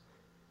has.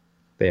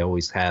 They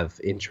always have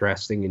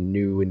interesting and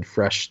new and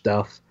fresh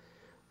stuff.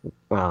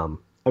 I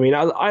mean,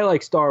 I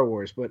like Star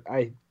Wars, but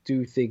I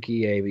do think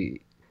EA,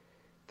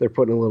 they're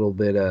putting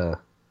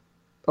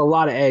a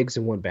lot of eggs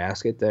in one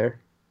basket there.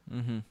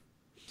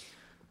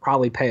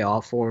 Probably pay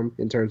off for them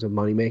in terms of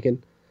money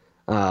making,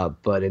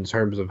 but in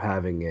terms of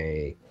having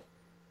a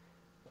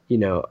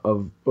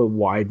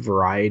wide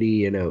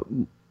variety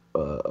and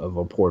of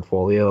a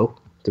portfolio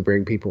to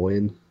bring people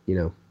in,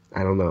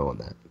 I don't know on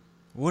that.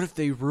 What if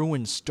they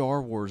ruin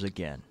Star Wars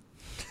again?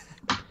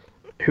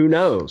 Who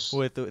knows?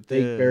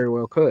 They very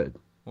well could.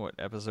 What,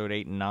 episode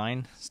 8 and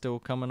 9 still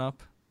coming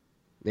up?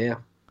 Yeah.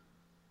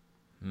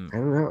 I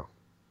don't know.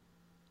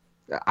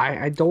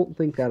 I don't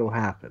think that'll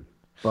happen,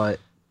 but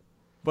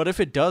if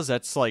it does,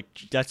 that's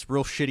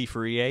real shitty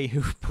for EA,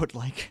 who put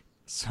like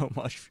so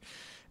much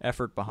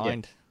effort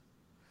behind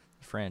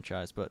the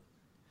franchise. But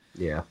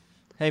yeah.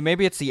 Hey,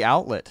 maybe it's the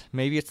outlet.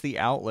 Maybe it's the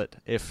outlet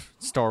if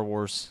Star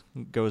Wars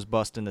goes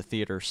bust in the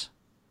theaters.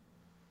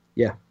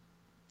 Yeah.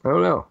 I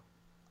don't know.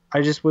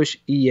 I just wish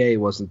EA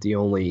wasn't the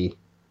only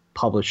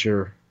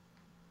publisher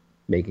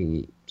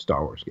making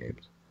Star Wars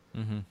games.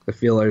 I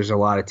feel there's a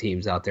lot of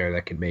teams out there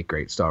that can make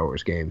great Star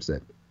Wars games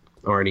that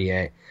aren't EA.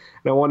 And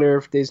I wonder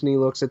if Disney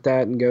looks at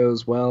that and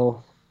goes,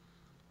 well,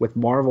 with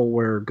Marvel,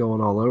 we're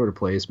going all over the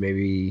place.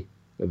 Maybe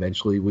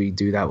eventually we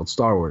do that with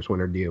Star Wars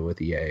when our deal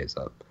with EA is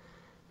up.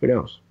 Who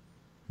knows?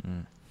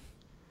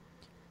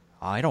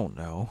 I don't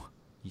know.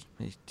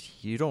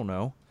 You don't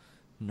know.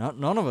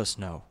 None of us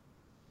know.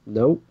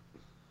 Nope.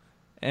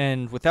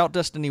 And without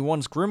Destiny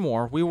 1's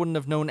Grimoire, we wouldn't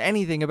have known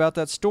anything about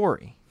that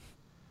story.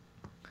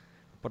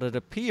 But it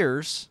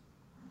appears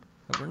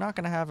that we're not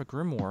going to have a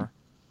Grimoire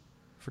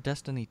for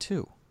Destiny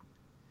 2.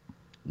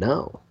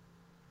 No.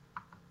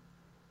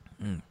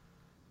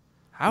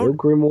 How? No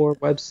Grimoire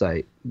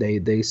website.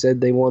 They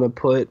said they want to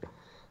put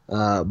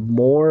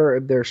more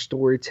of their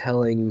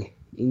storytelling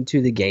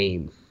into the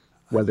game,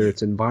 whether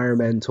it's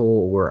environmental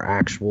or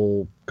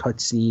actual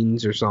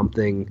cutscenes or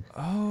something.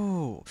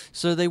 Oh,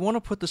 so they want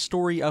to put the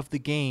story of the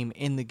game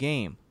in the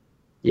game.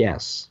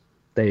 Yes,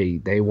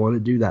 they want to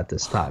do that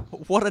this time.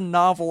 What a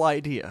novel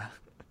idea.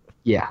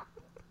 Yeah,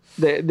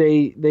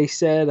 they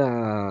said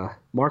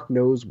Mark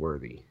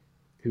Noseworthy,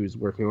 who's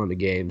working on the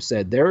game,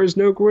 said there is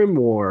no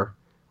Grimoire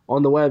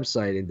on the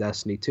website in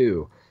Destiny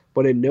 2,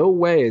 but in no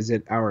way is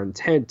it our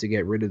intent to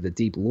get rid of the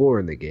deep lore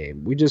in the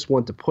game. We just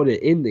want to put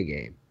it in the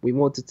game. We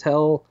want to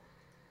tell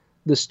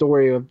the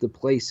story of the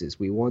places.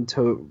 We want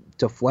to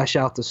flesh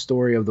out the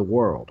story of the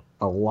world.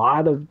 A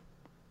lot of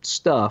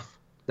stuff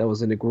that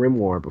was in the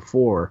Grimoire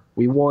before,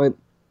 we want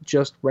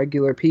just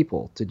regular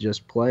people to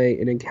just play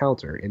and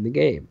encounter in the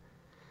game.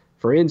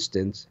 For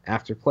instance,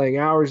 after playing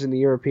hours in the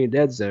European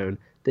Dead Zone,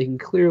 they can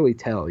clearly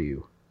tell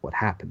you what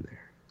happened there.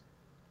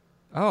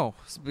 Oh,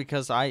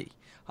 because I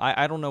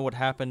don't know what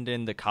happened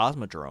in the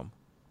Cosmodrome.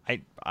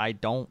 I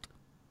don't.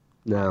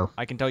 No.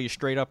 I can tell you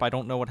straight up, I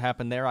don't know what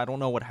happened there. I don't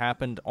know what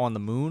happened on the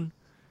moon.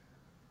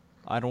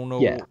 I don't know.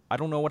 Yeah. I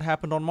don't know what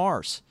happened on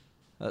Mars.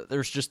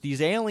 There's just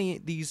these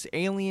alien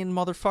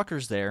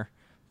motherfuckers there,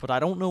 but I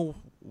don't know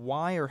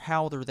why or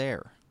how they're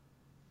there.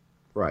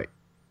 Right.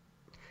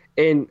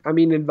 And I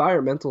mean,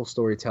 environmental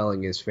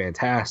storytelling is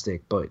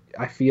fantastic, but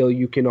I feel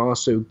you can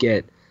also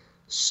get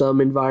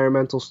some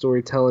environmental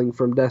storytelling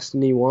from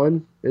Destiny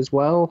 1 as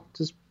well,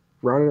 just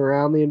running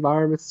around the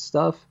environments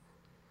and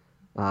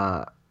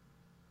stuff.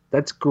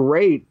 That's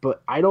great,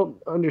 but I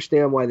don't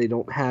understand why they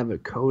don't have a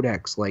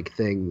codex like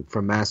thing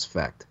from Mass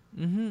Effect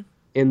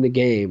in the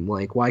game.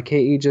 Like, why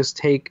can't you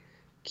just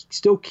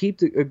still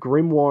keep a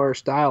Grimoire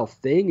style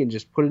thing and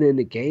just put it in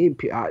the game?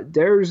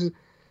 There's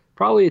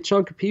probably a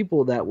chunk of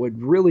people that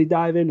would really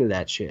dive into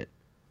that shit,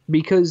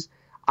 because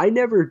I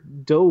never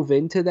dove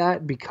into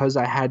that because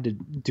I had to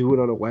do it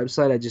on a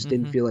website. I just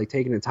didn't feel like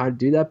taking the time to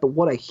do that. But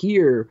what I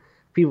hear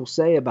people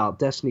say about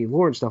Destiny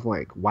lore and stuff, I'm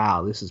like,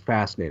 wow, this is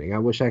fascinating. I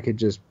wish I could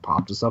just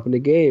pop this up in the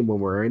game when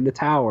we're in the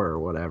tower or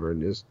whatever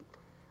and just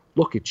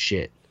look at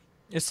shit.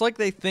 It's like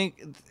they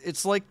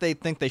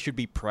think they should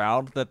be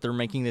proud that they're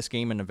making this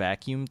game in a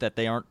vacuum, that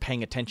they aren't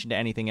paying attention to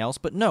anything else.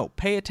 But no,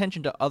 pay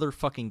attention to other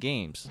fucking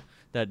games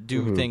that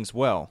do things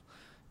well,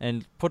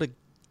 and put a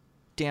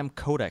damn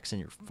codex in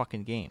your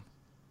fucking game.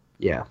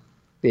 Yeah.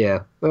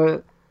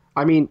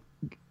 I mean,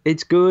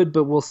 it's good,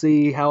 but we'll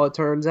see how it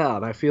turns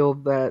out. I feel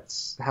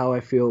that's how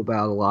I feel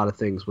about a lot of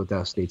things with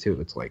Destiny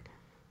 2. It's like,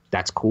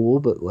 that's cool,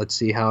 but let's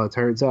see how it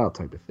turns out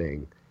type of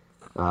thing.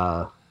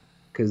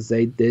 Because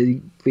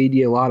they feed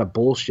you a lot of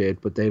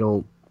bullshit, but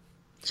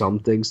some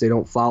things they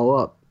don't follow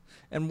up.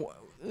 And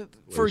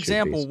for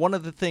example, one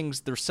of the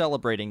things they're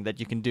celebrating that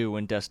you can do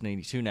in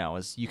Destiny 2 now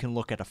is you can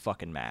look at a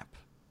fucking map.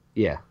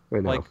 Yeah, I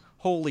know. Like,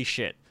 holy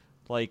shit.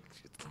 Like,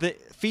 the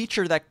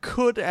feature that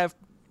could have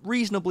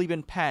reasonably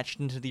been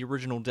patched into the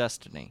original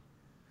Destiny.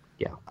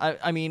 Yeah.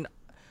 I mean,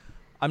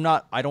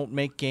 I don't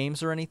make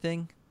games or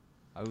anything.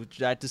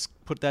 I just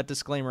put that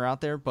disclaimer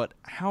out there, but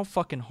how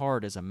fucking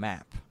hard is a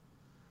map?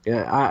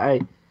 Yeah,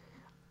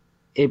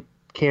 it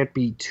can't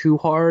be too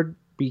hard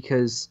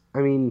because,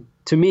 I mean,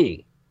 to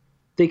me,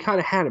 they kind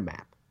of had a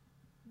map.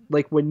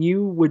 Like, when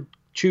you would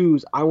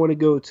choose, I want to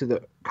go to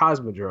the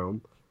Cosmodrome,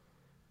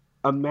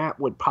 a map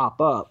would pop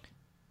up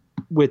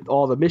with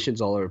all the missions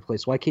all over the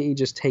place. Why can't you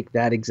just take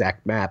that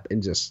exact map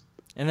and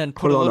then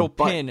put a little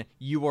pin,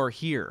 you are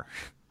here?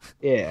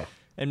 Yeah.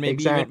 And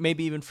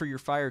maybe even for your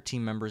fire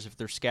team members if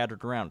they're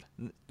scattered around.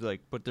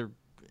 Like, but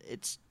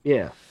it's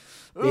yeah.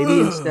 Maybe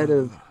instead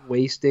of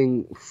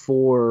wasting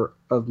 4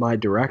 of my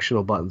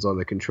directional buttons on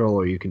the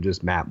controller, you can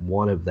just map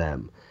one of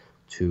them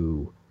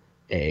to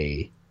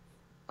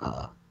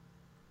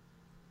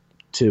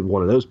to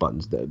one of those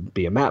buttons that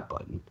be a map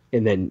button.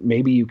 And then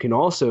maybe you can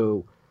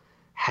also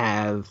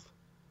have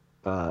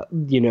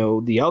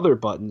the other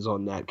buttons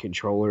on that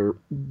controller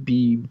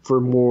be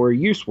for more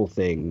useful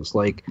things,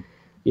 like,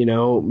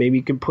 maybe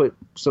you can put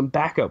some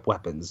backup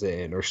weapons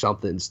in or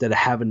something instead of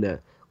having to,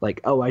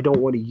 like, oh, I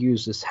don't want to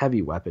use this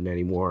heavy weapon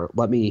anymore.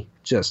 Let me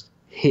just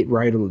hit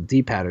right on the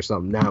D-pad or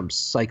something. Now I'm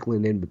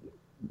cycling in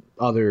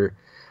other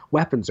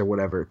weapons or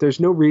whatever. There's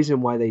no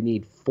reason why they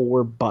need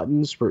 4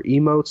 buttons for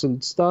emotes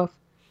and stuff.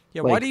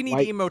 Yeah, why do you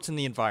need emotes in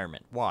the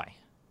environment? Why?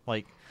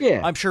 Like,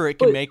 yeah, I'm sure it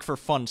can make for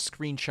fun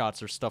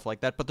screenshots or stuff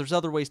like that, but there's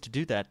other ways to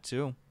do that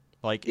too.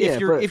 Like,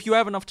 if you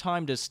have enough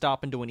time to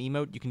stop and do an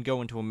emote, you can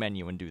go into a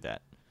menu and do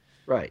that.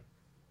 Right.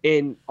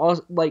 And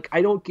also, like,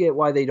 I don't get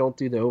why they don't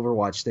do the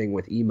Overwatch thing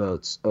with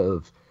emotes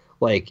of,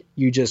 like,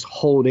 you just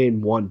hold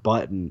in one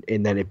button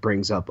and then it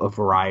brings up a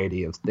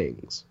variety of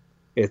things.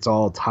 It's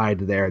all tied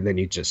to there, and then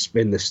you just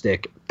spin the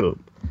stick,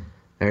 boom.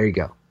 There you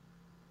go.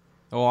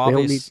 Oh,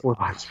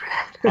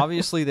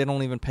 obviously, they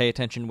don't even pay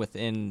attention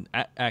within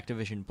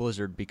Activision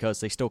Blizzard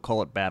because they still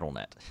call it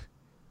BattleNet.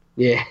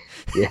 Yeah,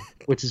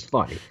 which is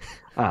funny.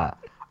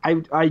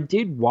 I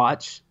did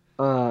watch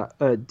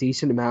a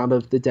decent amount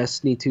of the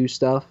Destiny 2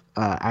 stuff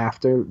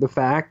after the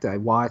fact. I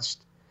watched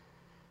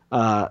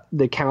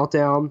the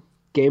Countdown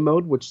game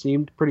mode, which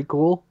seemed pretty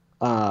cool.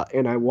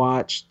 And I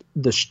watched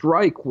the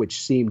Strike,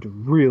 which seemed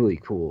really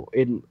cool.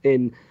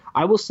 And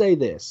I will say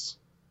this.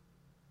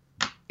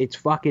 It's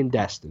fucking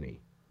Destiny.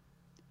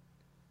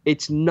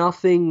 It's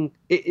nothing.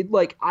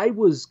 Like, I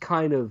was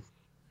kind of.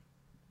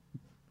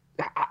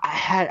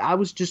 I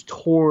was just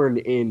torn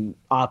in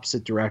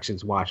opposite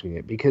directions watching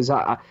it because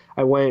I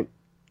went,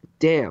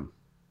 damn,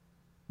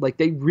 like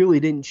they really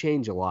didn't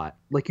change a lot.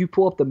 Like you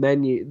pull up the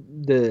menu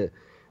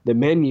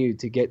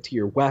to get to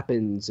your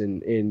weapons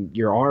and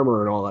your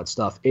armor and all that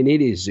stuff, and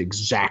it is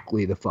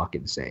exactly the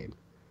fucking same.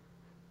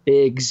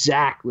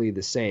 Exactly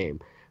the same.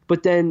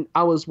 But then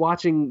I was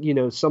watching,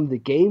 some of the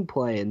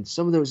gameplay and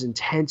some of those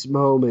intense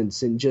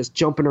moments and just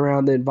jumping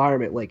around the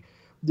environment. Like,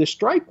 the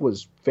Strike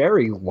was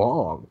very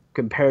long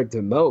compared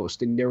to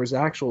most, and there was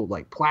actual,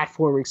 like,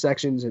 platforming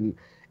sections and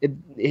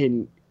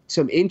in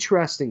some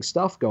interesting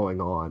stuff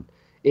going on.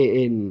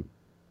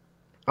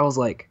 I was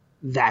like,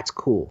 that's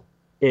cool.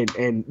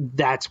 And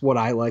that's what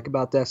I like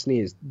about Destiny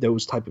is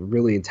those type of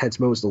really intense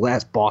moments. The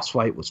last boss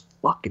fight was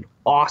fucking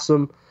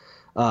awesome.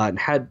 And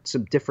had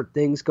some different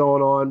things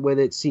going on with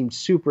it. Seemed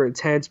super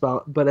intense,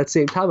 but at the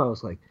same time, I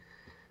was like,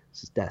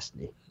 "This is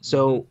Destiny."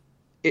 So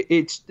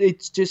it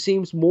just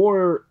seems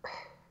more.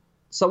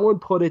 Someone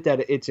put it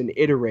that it's an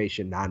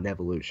iteration, not an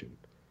evolution,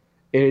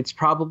 and it's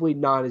probably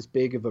not as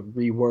big of a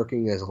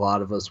reworking as a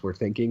lot of us were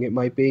thinking it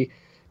might be.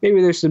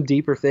 Maybe there's some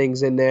deeper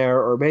things in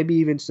there, or maybe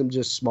even some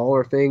just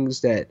smaller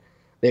things that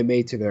they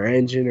made to their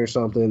engine or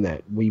something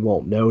that we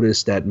won't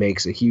notice that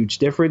makes a huge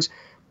difference.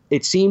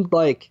 It seemed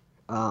like.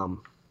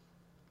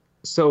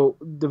 So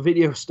the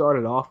video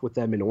started off with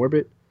them in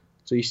orbit.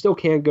 So you still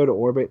can go to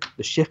orbit.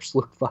 The ships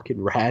look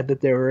fucking rad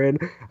that they were in,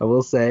 I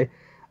will say.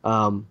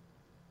 But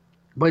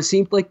it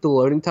seemed like the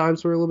loading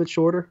times were a little bit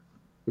shorter,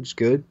 which is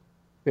good.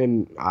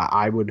 And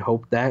I would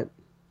hope that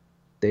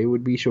they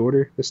would be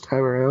shorter this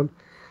time around.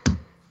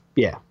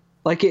 Yeah.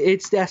 Like,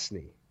 it's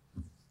Destiny.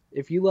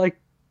 If you like,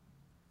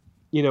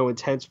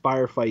 intense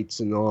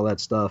firefights and all that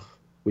stuff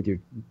with your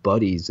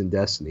buddies in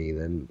Destiny,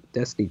 then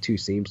Destiny 2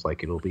 seems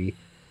like it'll be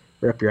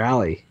right up your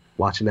alley.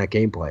 Watching that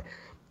gameplay.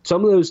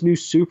 Some of those new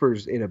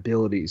supers and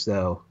abilities,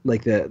 though,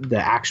 like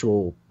the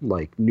actual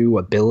like new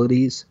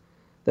abilities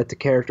that the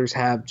characters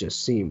have,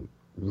 just seem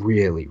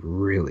really,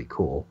 really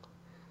cool.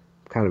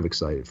 I'm kind of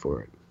excited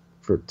for it,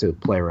 to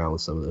play around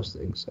with some of those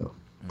things. So,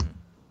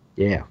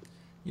 yeah.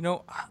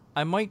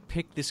 I might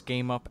pick this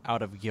game up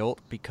out of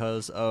guilt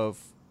because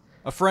of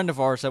a friend of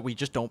ours that we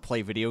just don't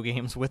play video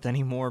games with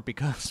anymore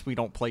because we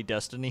don't play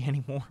Destiny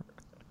anymore.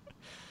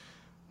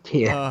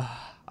 Yeah.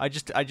 I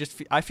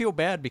feel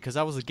bad because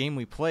that was a game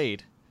we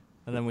played,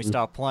 and then we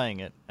stopped playing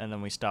it, and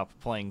then we stopped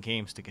playing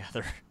games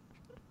together.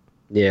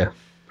 Yeah,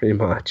 pretty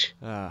much.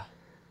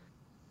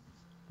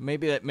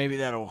 Maybe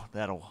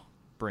that'll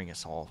bring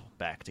us all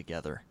back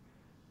together.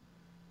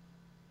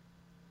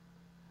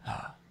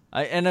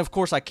 And of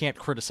course I can't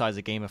criticize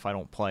a game if I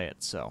don't play it,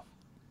 so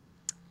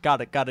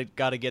gotta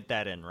get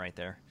that in right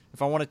there.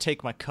 If I want to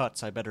take my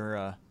cuts, I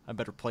better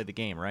play the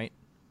game, right?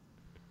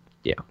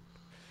 Yeah.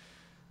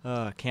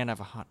 Can't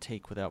have a hot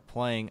take without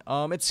playing.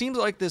 It seems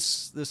like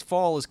this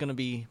fall is going to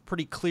be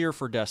pretty clear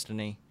for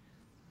Destiny.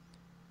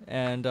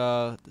 And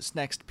this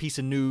next piece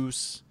of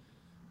news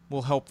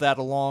will help that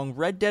along.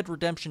 Red Dead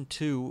Redemption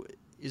 2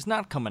 is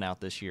not coming out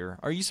this year.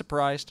 Are you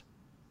surprised?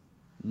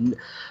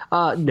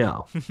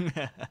 No.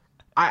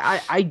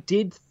 I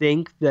did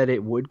think that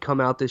it would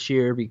come out this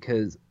year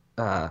because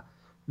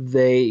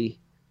it's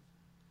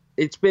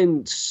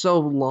been so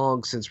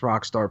long since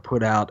Rockstar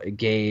put out a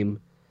game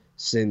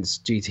since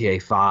GTA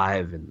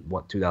 5 and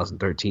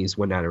 2013 is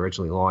when that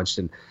originally launched,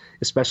 and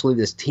especially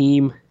this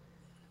team.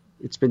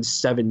 It's been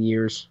 7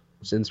 years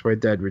since Red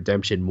Dead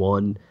Redemption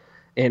 1,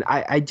 and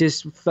I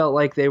just felt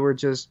like they were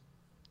just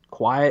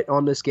quiet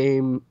on this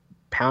game,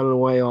 pounding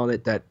away on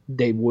it, that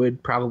they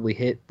would probably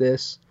hit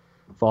this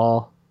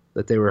fall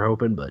that they were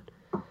hoping, but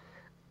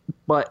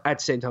at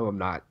the same time, I'm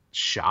not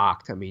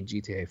shocked. I mean,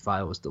 GTA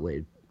 5 was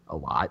delayed a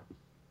lot.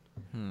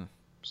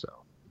 So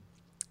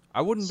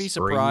I wouldn't be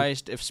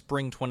surprised if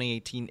spring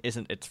 2018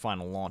 isn't its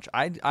final launch.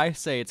 I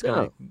say it's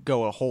going to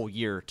go a whole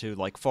year to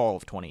like fall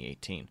of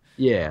 2018.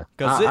 Yeah,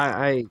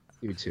 I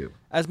do too.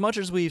 As much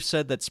as we've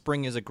said that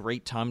spring is a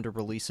great time to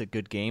release a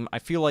good game, I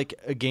feel like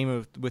a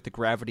game with the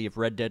gravity of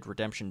Red Dead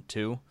Redemption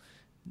 2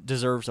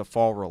 deserves a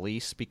fall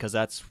release because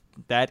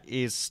that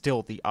is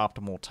still the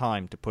optimal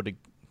time to put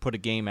a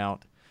game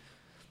out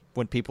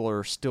when people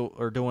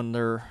are doing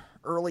their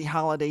early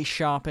holiday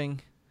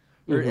shopping.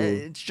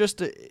 It's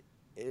just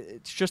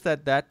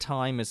that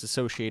time is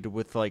associated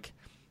with like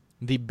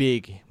the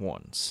big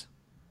ones.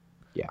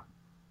 Yeah.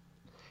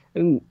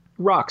 And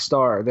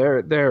Rockstar,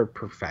 they're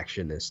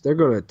perfectionists. They're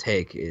going to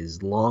take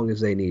as long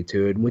as they need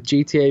to. And with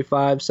GTA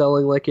 5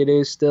 selling like it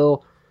is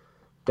still,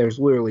 there's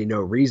literally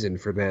no reason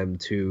for them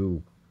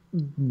to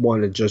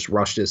want to just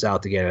rush this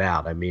out to get it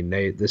out. I mean,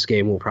 this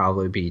game will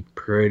probably be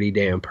pretty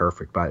damn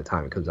perfect by the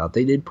time it comes out.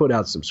 They did put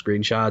out some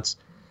screenshots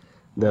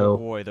Oh though,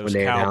 boy, when those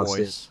they announced it.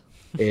 Cowboys.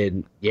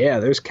 And yeah,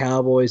 there's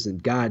Cowboys,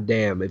 and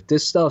goddamn, if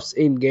this stuff's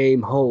in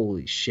game,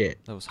 holy shit,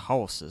 Those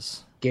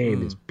houses.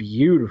 game is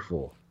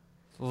beautiful.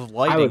 The I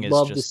lighting would is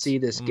love to just. see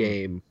this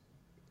game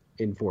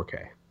in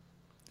 4K.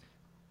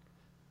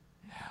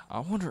 I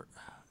wonder.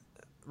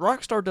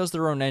 Rockstar does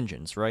their own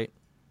engines, right?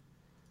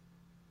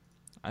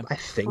 I'm I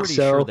think pretty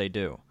so. sure they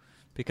do,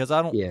 because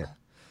I don't. Yeah,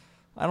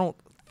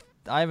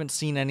 I haven't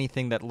seen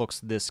anything that looks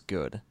this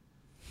good.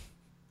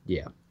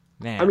 yeah.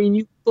 Man, I mean,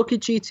 you look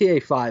at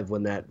GTA 5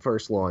 when that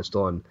first launched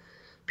on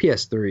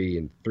PS3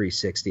 and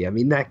 360. I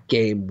mean, that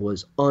game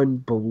was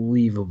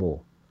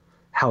unbelievable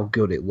how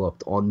good it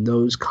looked on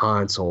those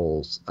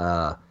consoles,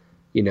 that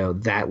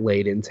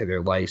late into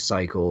their life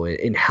cycle,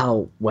 and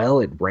how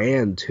well it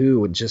ran,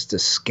 too, and just to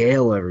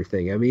scale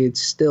everything. I mean, it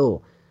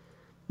still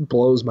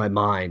blows my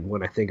mind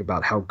when I think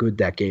about how good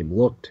that game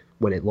looked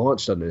when it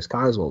launched on those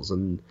consoles.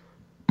 And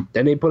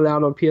then they put it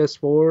out on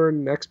PS4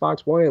 and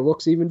Xbox One. It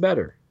looks even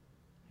better.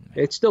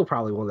 It's still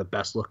probably one of the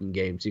best looking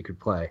games you could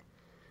play.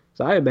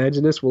 So I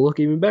imagine this will look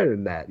even better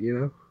than that,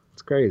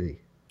 It's crazy.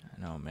 I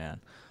know,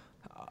 man.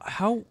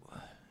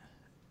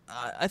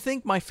 I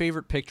think my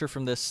favorite picture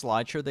from this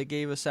slideshow they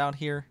gave us out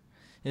here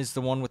is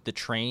the one with the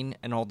train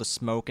and all the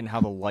smoke and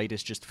how the light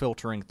is just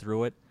filtering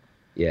through it.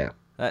 Yeah.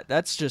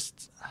 That's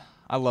just...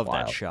 I love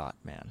Wild. that shot,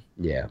 man.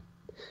 Yeah.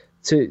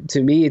 To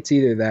me, it's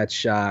either that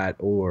shot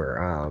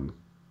or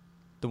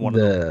The one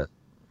the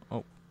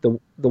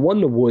one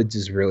in the woods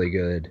is really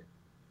good.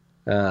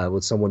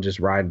 With someone just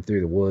riding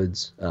through the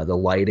woods. The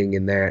lighting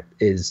in that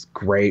is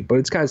great, but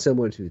it's kind of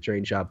similar to the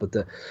train shot. But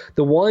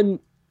the one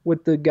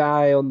with the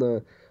guy on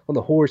the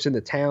horse in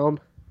the town,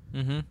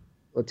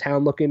 a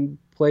town looking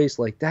place,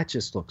 like that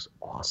just looks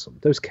awesome.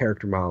 Those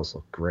character models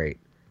look great.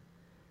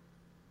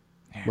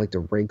 Man. Like the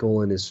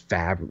wrinkle in his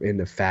fabric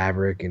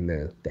and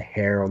the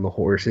hair on the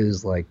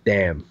horses, like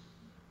damn,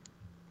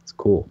 it's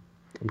cool.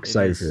 I'm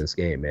excited for this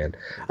game, man.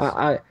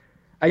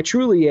 I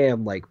truly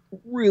am like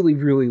really,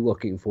 really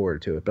looking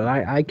forward to it, but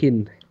I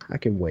can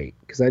wait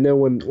because I know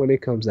when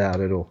it comes out,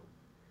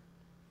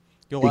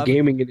 the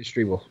gaming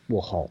industry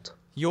will halt.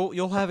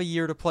 You'll have a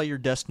year to play your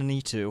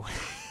Destiny 2.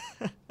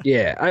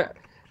 Yeah,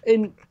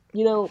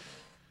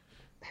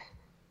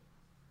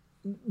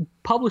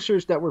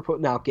 publishers that were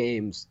putting out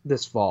games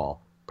this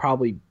fall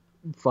probably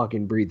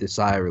fucking breathed a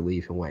sigh of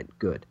relief and went,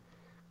 "Good,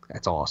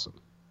 that's awesome.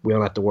 We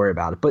don't have to worry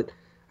about it." But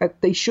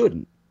they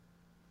shouldn't.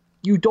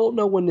 You don't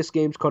know when this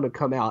game's going to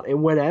come out,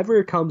 and whenever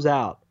it comes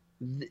out,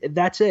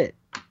 that's it.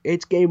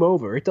 It's game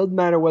over. It doesn't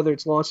matter whether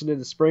it's launching in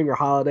the spring or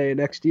holiday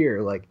next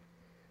year. Like,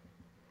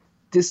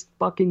 this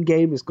fucking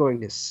game is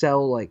going to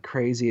sell like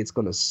crazy. It's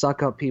going to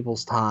suck up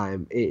people's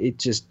time. It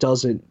just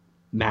doesn't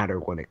matter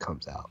when it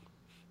comes out.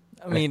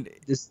 I mean,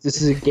 this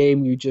is a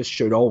game you just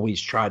should always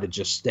try to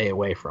just stay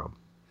away from,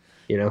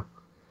 Oh,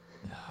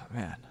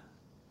 man.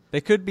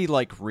 They could be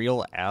like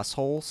real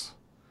assholes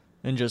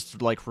and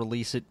just like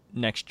release it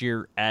next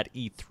year at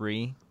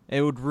E3.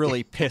 It would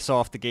really piss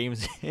off the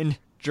games and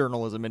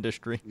journalism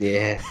industry.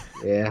 Yeah.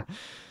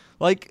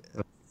 Like,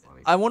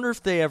 I wonder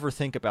if they ever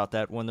think about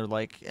that when they're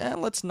like,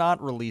 let's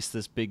not release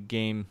this big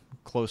game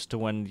close to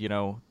when,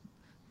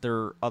 there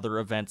are other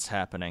events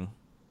happening.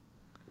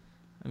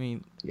 I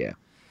mean, yeah.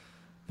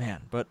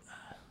 Man, but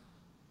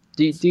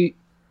do you,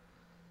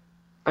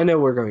 I know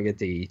we're going to get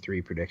the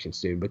E3 prediction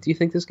soon, but do you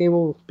think this game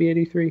will be at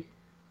E3?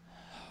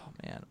 Oh,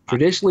 man.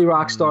 Traditionally,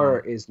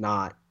 Rockstar is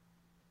not.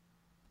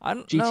 I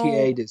don't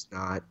GTA know. does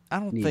not. I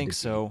don't think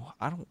so.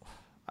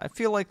 I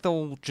feel like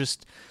they'll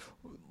just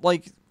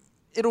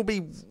it'll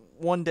be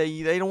one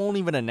day they won't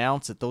even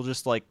announce it. They'll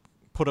just like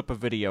put up a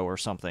video or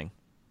something,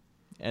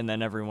 and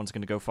then everyone's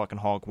gonna go fucking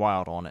hog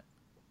wild on it.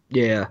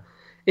 Yeah.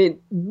 They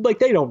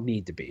don't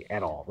need to be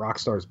at all.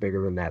 Rockstar's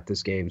bigger than that.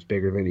 This game's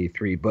bigger than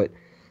E3. But,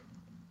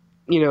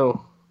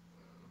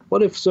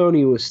 what if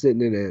Sony was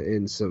sitting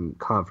in some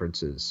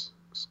conferences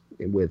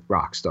with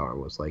Rockstar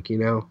and was like,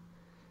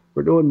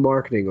 we're doing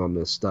marketing on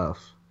this stuff.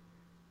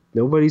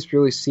 Nobody's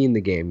really seen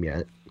the game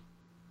yet.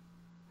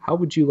 How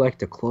would you like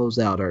to close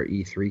out our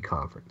E3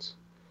 conference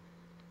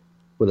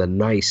with a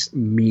nice,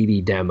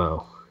 meaty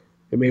demo?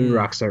 And maybe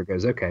Rockstar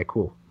goes, okay,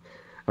 cool.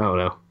 I don't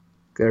know.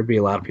 There'd be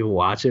a lot of people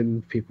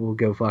watching. People will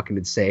go fucking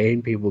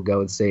insane. People will go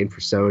insane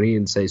for Sony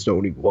and say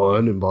Sony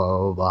won and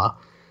blah, blah,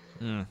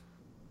 blah.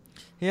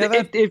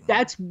 Yeah,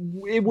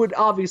 it would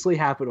obviously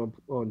happen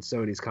on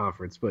Sony's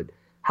conference, but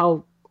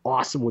how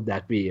awesome would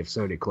that be if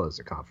Sony closed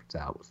their conference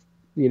out with,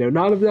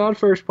 not a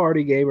first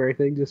party game or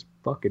anything, just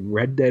fucking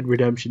Red Dead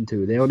Redemption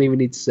 2. They don't even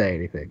need to say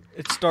anything.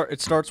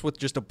 It starts with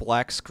just a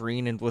black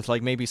screen and with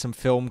like maybe some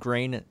film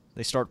grain.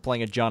 They start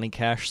playing a Johnny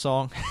Cash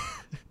song.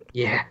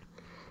 Yeah,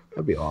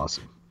 that'd be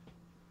awesome.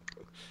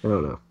 I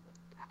don't know.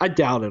 I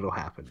doubt it'll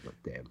happen, but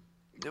damn.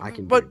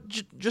 But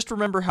just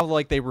remember how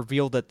like they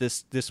revealed that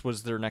this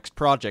was their next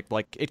project.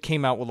 Like it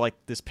came out with like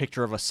this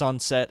picture of a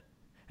sunset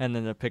and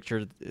then a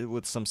picture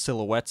with some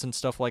silhouettes and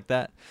stuff like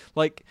that.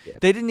 Like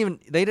they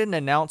didn't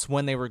announce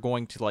when they were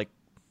going to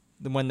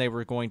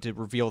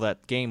reveal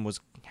that game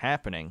was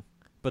happening.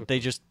 but they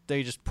just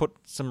put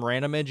some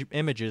random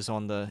images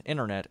on the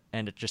internet,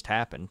 and it just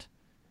happened.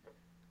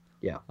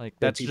 Yeah. Like,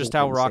 Then that's people just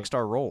how couldn't say-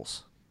 Rockstar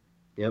rolls.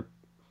 Yep.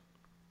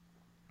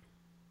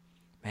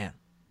 Man,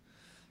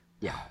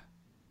 Yeah.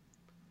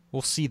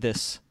 we'll see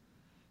this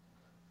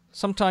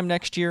sometime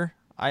next year.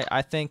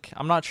 I think.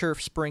 I'm not sure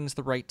if spring's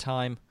the right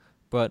time,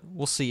 but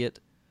we'll see it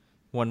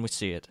when we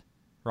see it.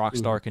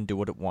 Rockstar can do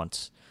what it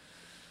wants.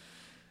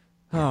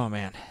 Oh,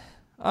 man.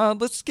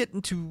 Let's get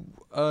into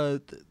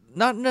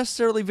not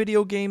necessarily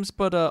video games,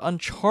 but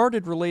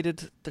Uncharted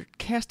related. They're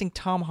casting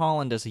Tom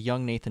Holland as a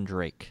young Nathan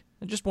Drake.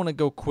 I just want to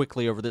go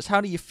quickly over this. How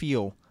do you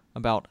feel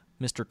about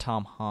Mr.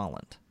 Tom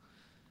Holland?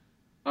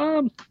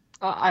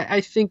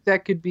 I think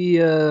that could be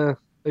a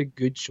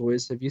good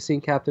choice. Have you seen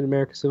Captain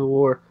America: Civil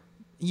War?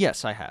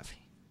 Yes, I have.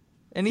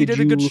 And he Did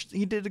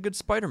did a good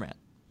Spider-Man.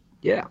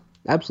 Yeah,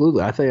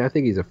 absolutely. I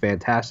think he's a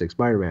fantastic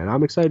Spider-Man.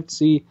 I'm excited to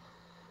see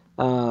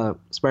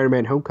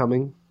Spider-Man: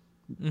 Homecoming.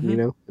 You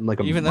know, in like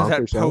a Even though month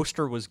that or so.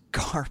 poster was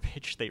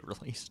garbage they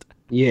released.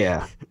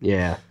 Yeah.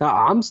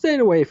 I'm staying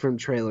away from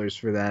trailers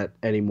for that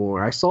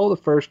anymore. I saw the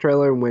first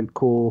trailer and went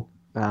cool.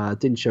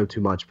 Didn't show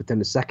too much, but then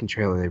the second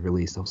trailer they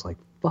released, I was like,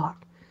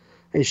 fuck.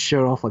 They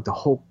showed off like the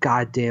whole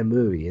goddamn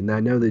movie, and I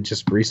know they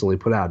just recently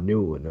put out a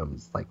new one.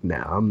 I'm like, no,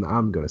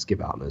 I'm gonna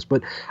skip out on this.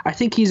 But I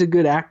think he's a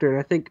good actor, and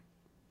I think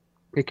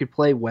it could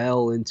play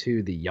well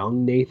into the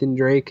young Nathan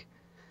Drake.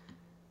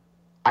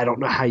 I don't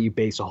know how you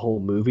base a whole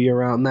movie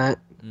around that,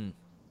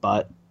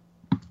 but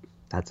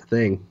that's a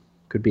thing.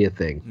 Could be a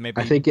thing. Maybe,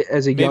 I think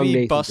as a young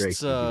maybe Nathan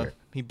Drake,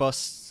 he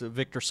busts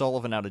Victor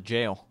Sullivan out of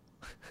jail.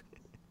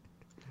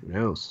 who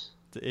knows?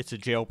 It's a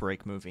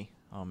jailbreak movie.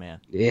 Oh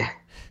man. Yeah.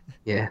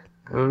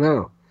 I don't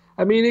know.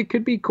 I mean, it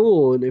could be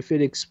cool, and if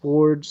it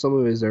explored some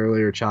of his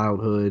earlier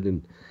childhood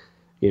and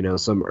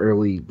some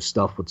early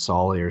stuff with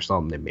Sully or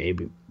something, then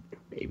maybe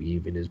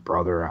even his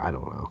brother. I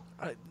don't know.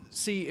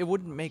 See, it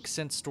wouldn't make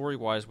sense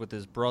story-wise with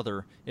his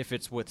brother if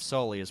it's with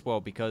Sully as well,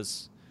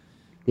 because.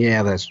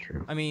 Yeah, that's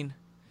true. I mean.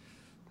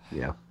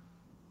 Yeah.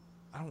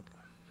 I don't.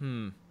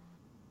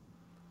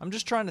 I'm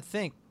just trying to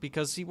think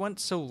because he went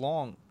so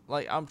long.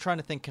 Like, I'm trying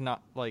to think.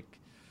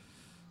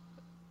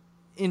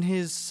 In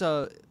his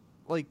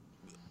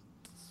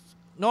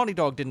Naughty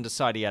Dog didn't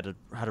decide he had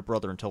a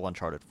brother until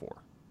Uncharted 4.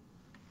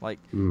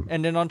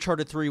 And in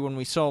Uncharted 3, when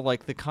we saw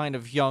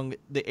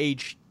the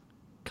age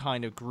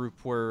kind of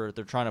group where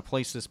they're trying to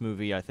place this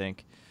movie, I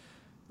think,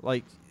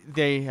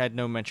 they had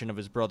no mention of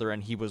his brother,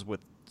 and he was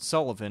with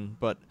Sullivan,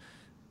 but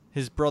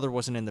his brother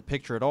wasn't in the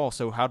picture at all.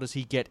 So how does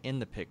he get in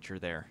the picture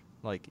there?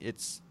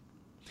 It's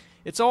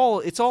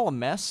all a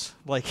mess.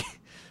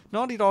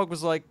 Naughty Dog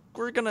was like,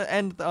 we're gonna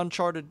end the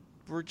Uncharted.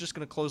 We're just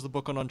going to close the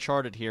book on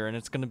Uncharted here, and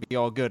it's going to be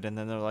all good. And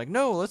then they're like,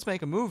 no, let's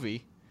make a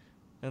movie.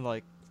 And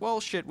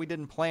well, shit, we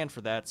didn't plan for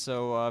that,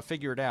 so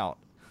figure it out.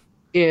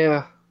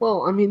 Yeah.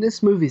 Well, I mean,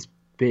 this movie's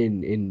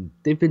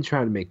they've been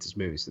trying to make this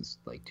movie since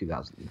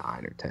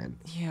 2009 or 10.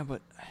 Yeah,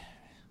 but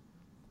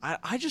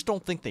I just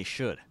don't think they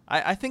should.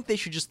 I think they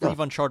should just leave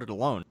Uncharted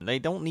alone. They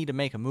don't need to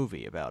make a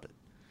movie about it.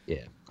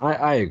 Yeah,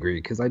 I agree,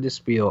 because I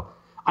just feel...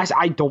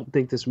 I don't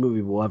think this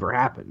movie will ever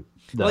happen.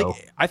 Though.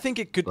 I think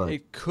it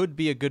could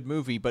be a good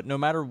movie, but no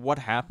matter what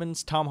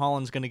happens, Tom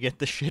Holland's going to get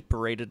the shit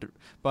paraded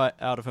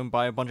out of him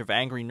by a bunch of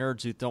angry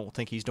nerds who don't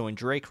think he's doing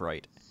Drake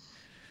right.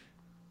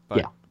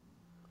 But,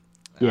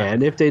 yeah,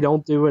 and if they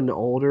don't do an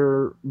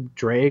older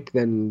Drake,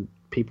 then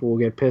people will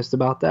get pissed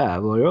about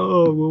that. Like,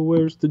 oh, well,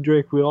 where's the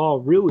Drake we all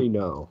really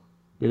know?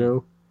 You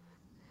know?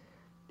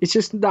 It's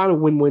just not a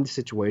win-win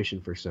situation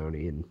for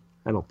Sony, and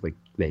I don't think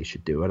they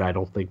should do it. I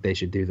don't think they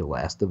should do the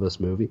Last of Us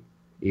movie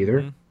either.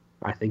 Mm-hmm.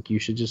 I think you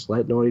should just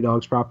let Naughty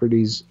Dog's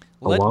properties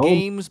alone. Let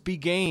games be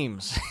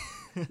games.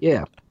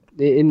 Yeah.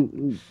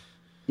 Games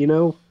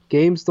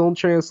don't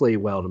translate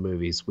well to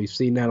movies. We've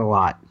seen that a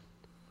lot.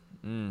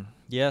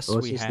 Yes, so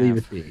let's we just have. Leave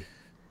it be.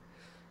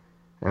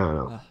 I don't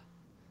know.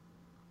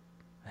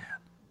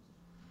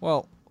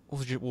 Well,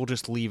 we'll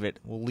just leave it.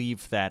 We'll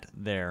leave that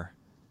there.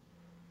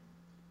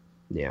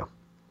 Yeah.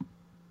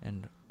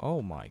 And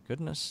oh my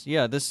goodness,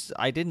 yeah.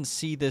 I didn't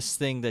see this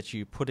thing that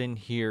you put in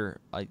here.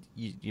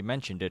 You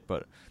mentioned it,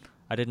 but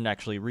I didn't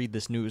actually read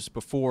this news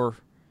before.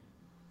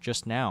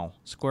 Just now,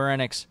 Square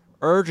Enix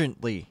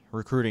urgently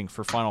recruiting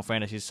for Final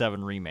Fantasy VII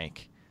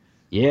Remake.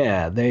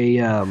 Yeah,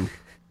 they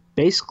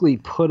basically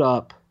put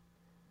up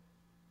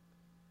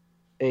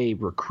a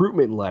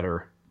recruitment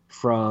letter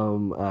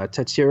from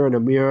Tetsuya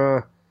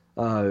Nomura,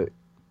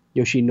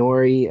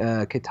 Yoshinori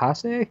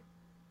Kitase,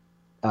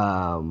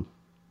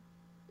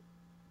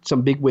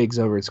 some bigwigs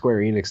over at Square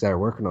Enix that are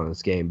working on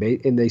this game.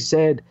 And they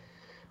said,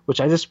 which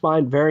I just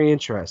find very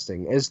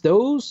interesting, as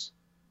those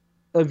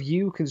of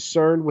you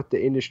concerned with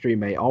the industry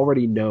may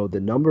already know, the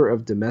number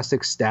of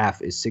domestic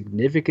staff is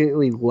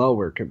significantly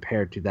lower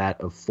compared to that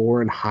of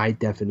foreign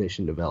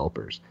high-definition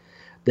developers.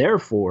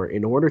 Therefore,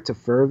 in order to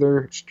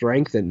further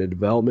strengthen the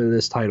development of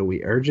this title,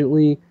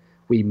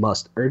 we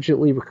must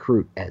urgently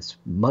recruit as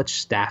much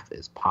staff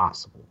as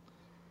possible.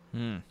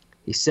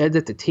 He He said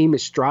that the team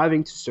is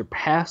striving to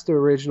surpass the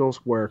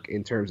original's work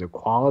in terms of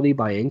quality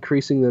by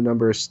increasing the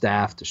number of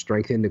staff to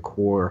strengthen the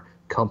core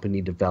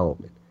company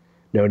development,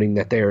 noting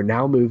that they are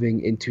now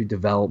moving into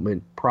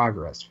development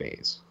progress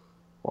phase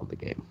on the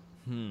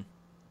game.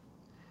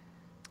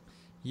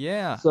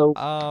 Yeah. So,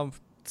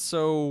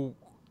 So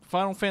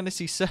Final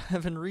Fantasy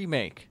VII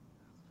Remake.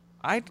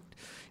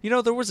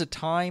 There was a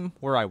time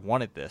where I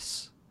wanted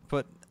this,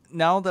 but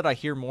now that I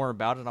hear more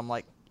about it, I'm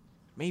like,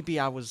 maybe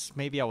I was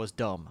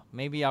dumb.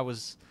 Maybe I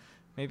was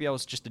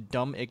just a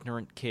dumb,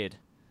 ignorant kid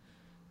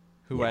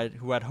who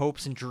had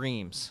hopes and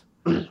dreams.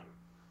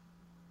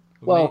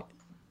 well,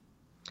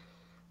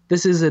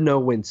 this is a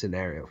no-win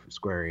scenario for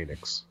Square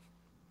Enix.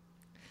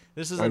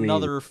 This is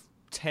another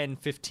 10,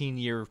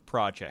 15-year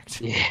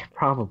project. Yeah,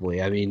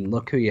 probably. I mean,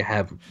 look who you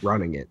have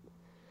running it.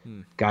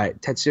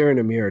 Tetsuya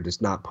Nomura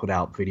does not put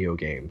out video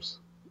games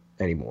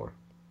anymore.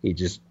 He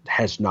just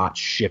has not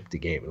shipped a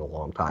game in a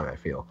long time, I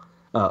feel.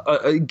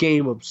 A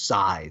game of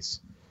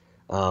size.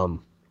 I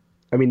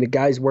mean, the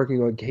guy's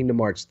working on Kingdom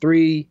Hearts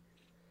 3,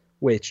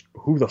 which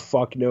who the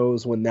fuck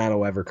knows when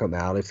that'll ever come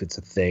out, if it's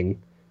a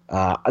thing.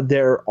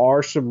 There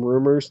are some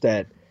rumors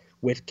that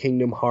with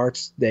Kingdom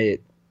Hearts that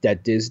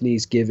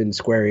Disney's given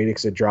Square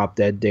Enix a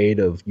drop-dead date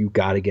of you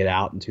got to get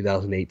out in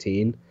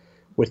 2018.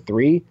 With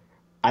 3,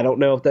 I don't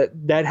know if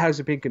that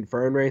hasn't been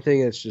confirmed or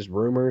anything. It's just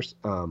rumors.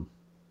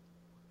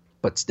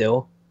 But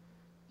still,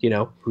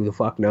 who the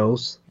fuck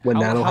knows when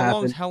that'll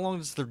happen. How long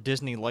does their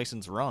Disney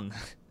license run?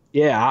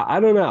 Yeah, I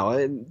don't know.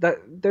 And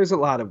there's a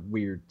lot of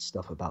weird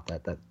stuff about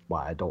that. That's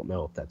why I don't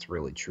know if that's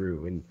really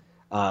true. And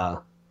I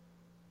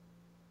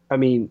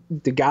mean,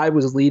 the guy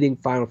was leading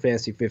Final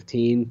Fantasy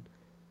 15.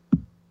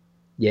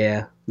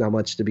 Yeah, not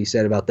much to be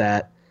said about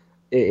that.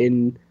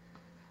 And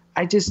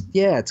it's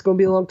going to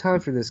be a long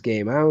time for this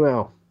game. I don't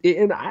know.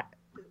 And I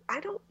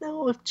don't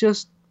know if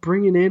just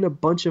bringing in a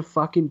bunch of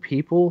fucking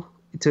people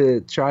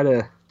to try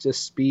to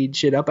just speed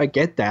shit up, I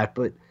get that,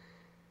 but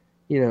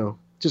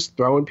just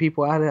throwing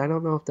people at it, I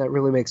don't know if that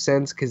really makes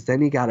sense, because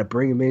then you got to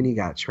bring them in, you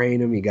got to train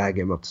them, you got to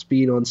get them up to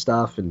speed on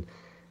stuff and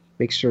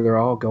make sure they're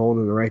all going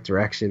in the right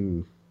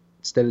direction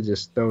instead of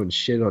just throwing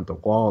shit on the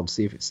wall and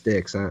see if it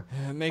sticks.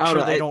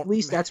 At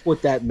least that's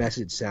what that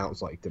message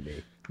sounds like to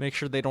me. Make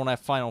sure they don't have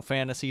Final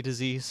Fantasy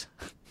disease.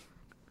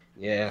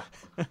 Yeah.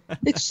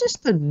 It's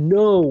just a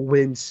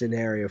no-win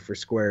scenario for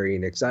Square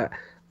Enix.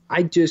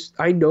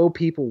 I know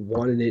people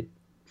wanted it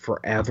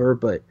forever,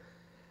 but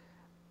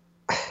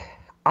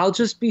I'll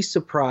just be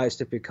surprised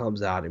if it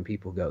comes out and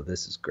people go,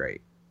 this is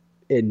great.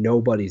 And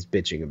nobody's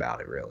bitching about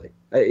it, really.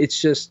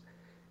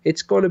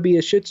 It's going to be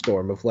a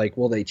shitstorm of like,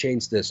 well, they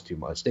changed this too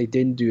much. They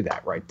didn't do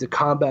that right. The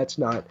combat's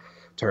not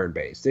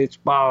turn-based. It's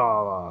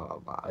blah, blah, blah,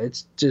 blah.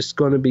 It's just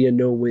going to be a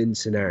no-win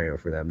scenario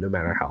for them, no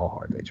matter how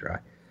hard they try.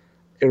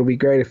 It'll be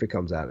great if it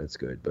comes out and it's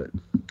good, but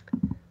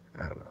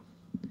I don't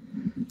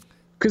know.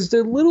 Because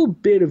the little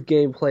bit of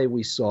gameplay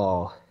we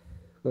saw,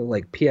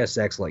 like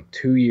PSX, like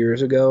 2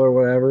 years ago or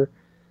whatever,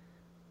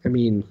 I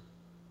mean,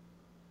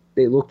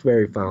 it looked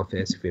very Final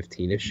Fantasy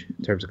 15-ish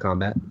in terms of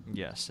combat.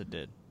 Yes, it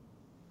did.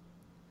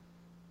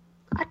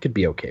 I could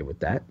be okay with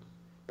that.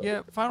 But...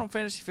 yeah, Final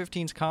Fantasy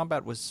 15's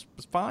combat was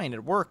fine.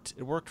 It worked.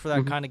 It worked for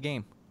that kind of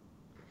game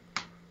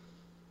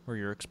where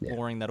you're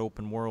exploring that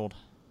open world.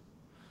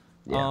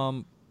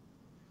 Yeah.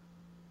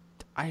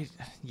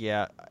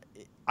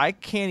 I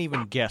can't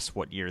even guess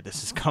what year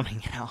this is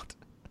coming out.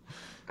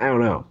 I don't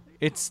know.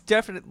 It's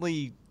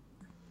definitely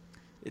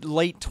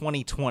late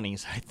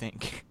 2020s, I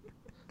think.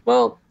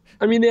 Well,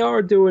 I mean, they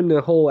are doing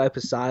the whole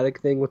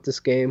episodic thing with this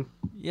game.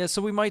 Yeah,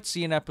 so we might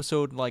see an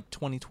episode like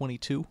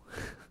 2022.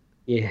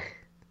 Yeah,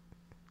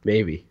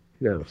 maybe.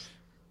 Who knows?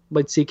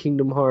 Might see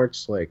Kingdom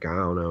Hearts like, I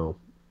don't know,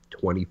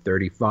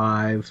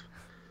 2035.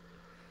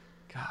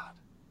 God,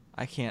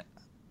 I can't,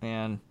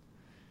 man.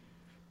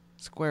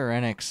 Square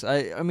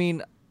Enix. I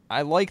mean,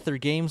 I like their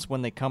games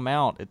when they come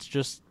out. It's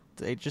just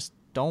they just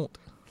don't.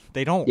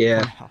 They don't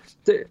come out.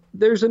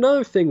 There's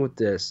another thing with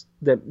this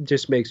that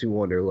just makes me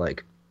wonder,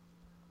 like,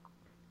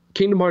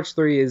 Kingdom Hearts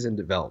 3 is in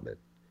development.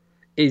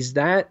 Is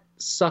that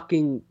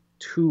sucking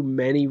too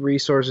many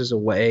resources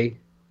away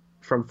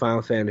from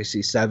Final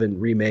Fantasy VII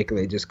Remake, and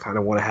they just kind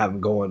of want to have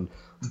them going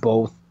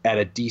both at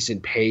a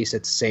decent pace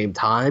at the same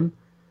time?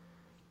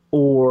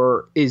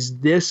 Or is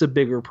this a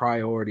bigger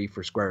priority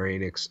for Square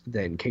Enix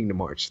than Kingdom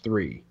Hearts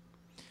 3?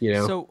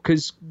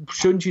 Because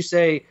shouldn't you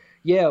say,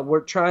 yeah, we're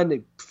trying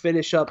to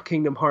finish up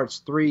Kingdom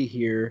Hearts 3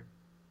 here.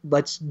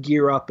 Let's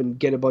gear up and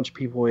get a bunch of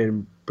people in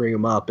and bring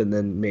them up, and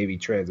then maybe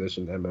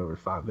transition them over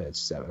to Final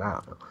Fantasy 7. I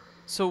don't know.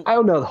 So I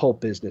don't know the whole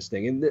business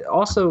thing. And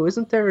also,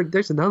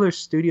 there's another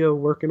studio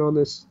working on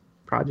this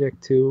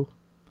project too?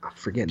 I'm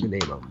forgetting the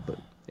name of them, but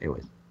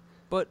anyways.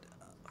 But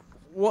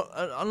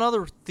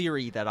another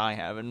theory that I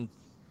have, and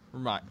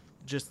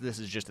this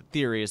is just a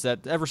theory, is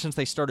that ever since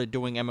they started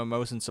doing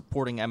MMOs and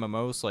supporting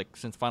MMOs, like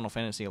since Final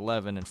Fantasy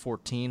 11 and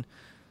 14,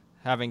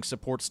 having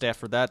support staff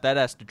for that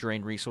has to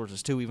drain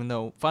resources too, even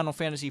though Final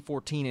Fantasy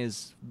 14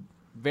 is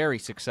very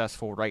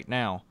successful right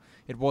now.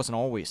 It wasn't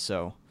always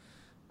so.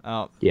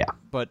 Yeah.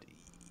 But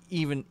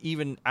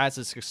even as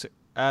a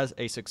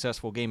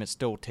successful game, it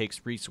still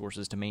takes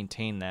resources to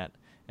maintain that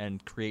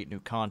and create new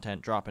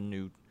content, dropping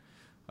new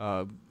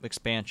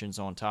expansions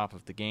on top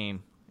of the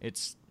game.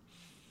 It's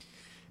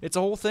a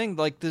whole thing.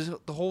 Like the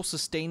whole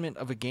sustainment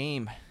of a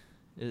game,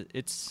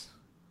 it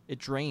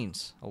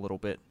drains a little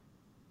bit,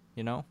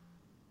 you know?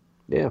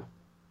 Yeah,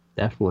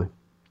 definitely.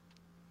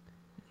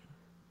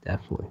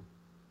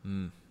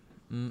 You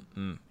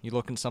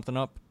looking something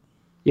up?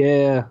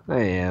 Yeah, I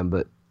am,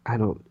 but I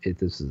don't.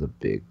 This is a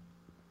big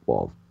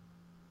wall.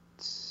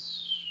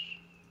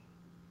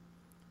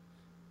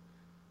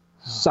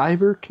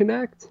 Cyber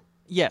Connect?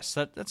 Yes,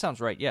 that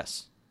sounds right.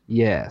 Yes.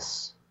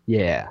 Yes.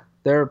 Yeah.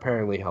 They're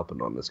apparently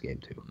helping on this game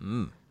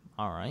too.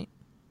 All right.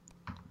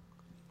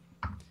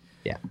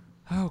 Yeah.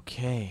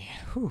 Okay.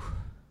 Whew.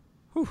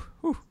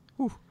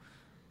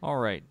 All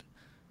right.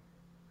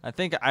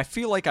 I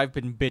feel like I've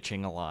been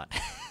bitching a lot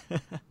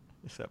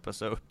this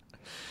episode.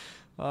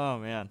 Oh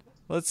man.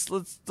 Let's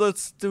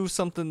do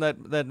something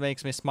that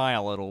makes me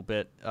smile a little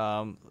bit.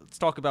 Let's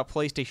talk about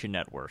PlayStation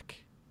Network.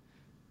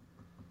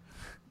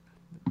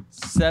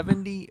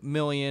 70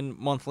 million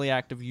monthly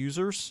active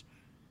users,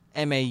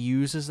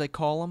 MAUs as they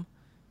call them,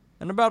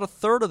 and about a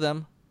third of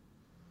them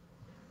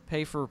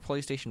pay for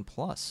PlayStation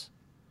Plus.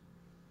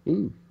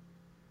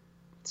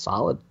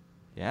 Solid.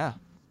 Yeah.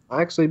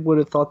 I actually would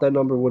have thought that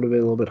number would have been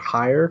a little bit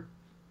higher,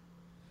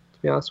 to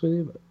be honest with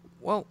you.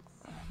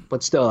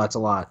 But still, that's a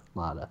lot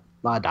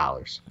of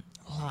dollars.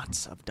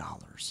 Lots of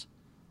dollars.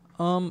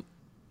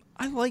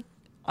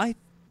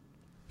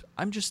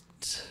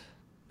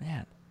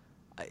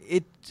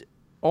 It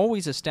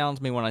always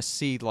astounds me when I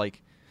see,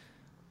 like,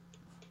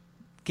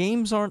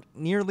 games aren't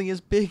nearly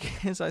as big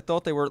as I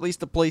thought they were. At least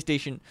the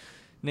PlayStation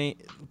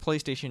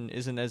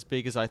isn't as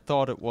big as I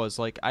thought it was.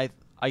 Like, I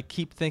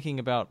keep thinking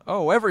about,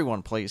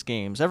 everyone plays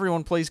games.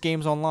 Everyone plays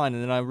games online.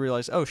 And then I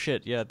realize, oh,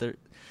 shit, yeah,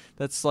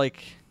 that's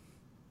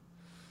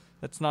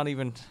not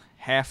even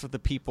half of the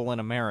people in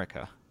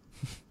America.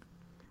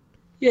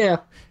 Yeah,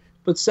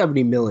 but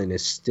 70 million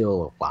is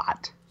still a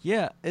lot.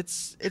 Yeah,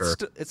 it's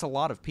a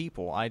lot of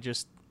people. I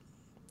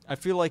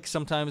feel like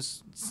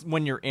sometimes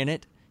when you're in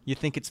it, you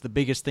think it's the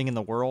biggest thing in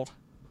the world,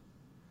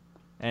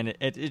 and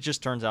it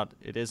just turns out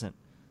it isn't.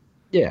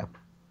 Yeah.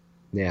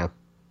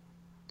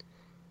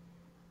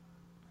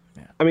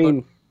 I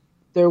mean,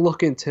 they're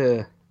looking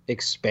to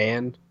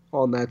expand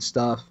on that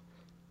stuff.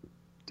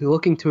 They're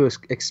looking to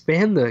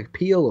expand the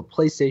appeal of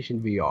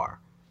PlayStation VR.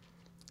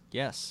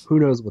 Yes. Who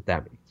knows what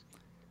that means?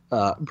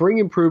 Bring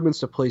improvements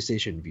to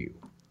PlayStation View,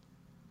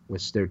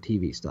 which is their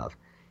TV stuff,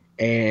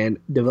 and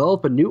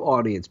develop a new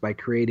audience by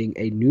creating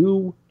a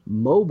new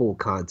mobile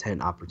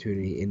content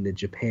opportunity in the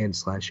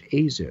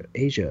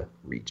Japan/Asia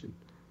region.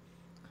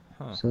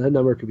 Huh. So that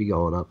number could be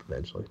going up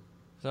eventually.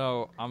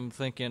 So I'm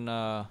thinking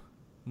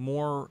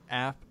more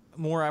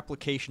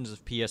applications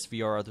of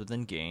PSVR other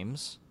than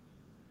games.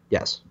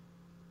 Yes.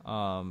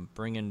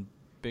 Bringing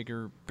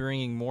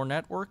more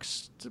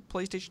networks to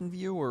PlayStation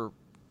View, or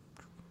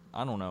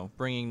I don't know,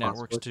 bringing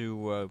networks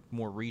to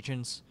more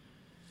regions.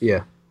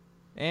 Yeah.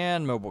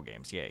 And mobile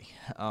games, yay.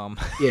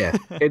 Yeah,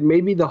 and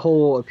maybe the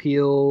whole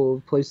appeal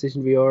of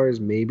PlayStation VR is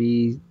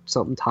maybe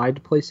something tied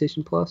to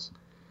PlayStation Plus,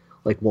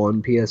 like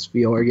one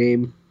PSVR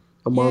game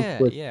a month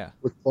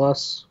with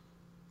Plus.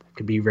 That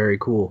could be very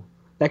cool.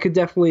 That could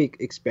definitely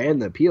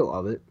expand the appeal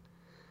of it.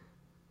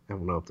 I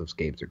don't know if those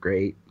games are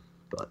great,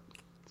 but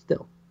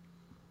still.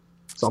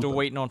 Something. Still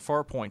waiting on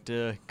Farpoint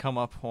to come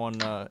up on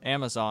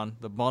Amazon,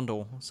 the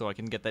bundle, so I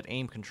can get that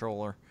aim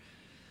controller.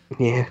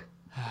 Yeah.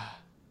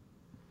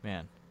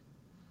 Man.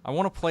 I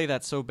want to play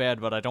that so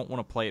bad, but I don't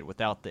want to play it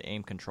without the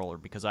aim controller,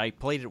 because I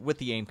played it with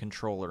the aim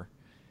controller,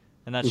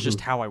 and that's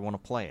just how I want to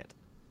play it.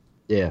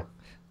 Yeah.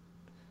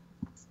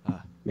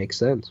 Makes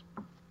sense.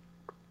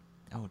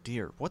 Oh,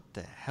 dear. What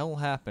the hell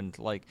happened?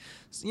 Like,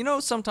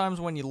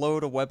 sometimes when you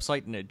load a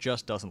website and it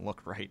just doesn't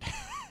look right.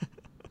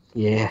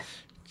 Yeah.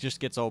 It just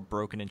gets all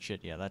broken and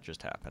shit. Yeah, that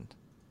just happened.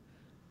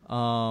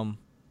 But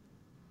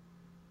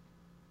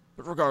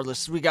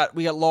regardless, we got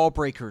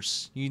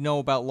Lawbreakers. You know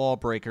about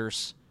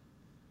Lawbreakers.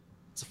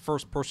 It's a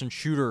first-person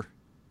shooter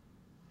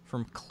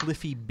from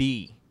Cliffy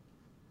B.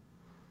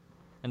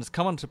 And it's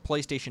coming to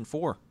PlayStation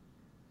 4.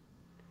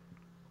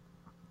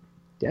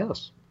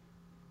 Yes.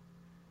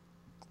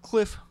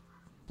 Cliff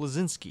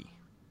Bleszinski,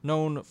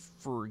 known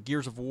for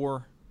Gears of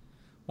War,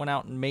 went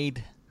out and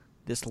made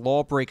this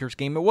Lawbreakers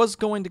game. It was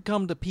going to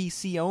come to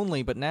PC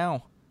only, but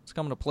now it's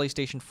coming to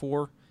PlayStation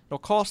 4. It'll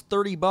cost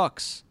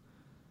 $30.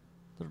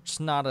 There's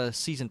not a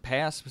season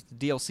pass, but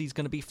the DLC is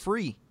going to be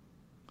free.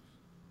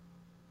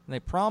 And they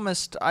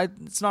promised,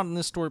 it's not in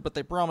this story, but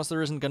they promised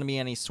there isn't going to be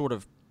any sort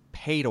of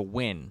pay to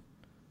win.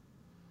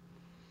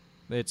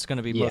 It's going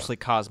to be mostly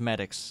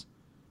cosmetics.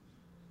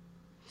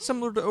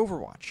 Similar to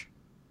Overwatch.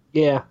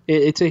 Yeah,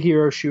 it's a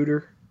hero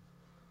shooter.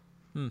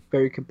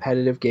 Very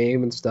competitive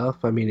game and stuff.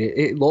 I mean,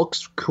 it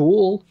looks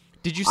cool.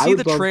 Did you see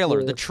the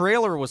trailer? The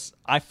trailer was...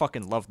 I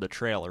fucking loved the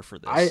trailer for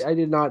this. I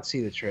did not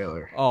see the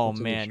trailer. Oh,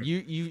 man.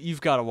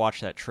 You've got to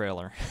watch that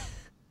trailer.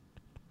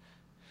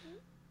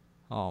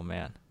 Oh,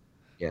 man.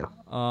 Yeah.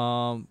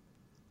 Um,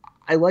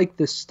 I like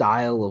the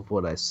style of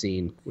what I've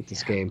seen with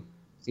this yeah. game.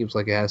 Seems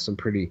like it has some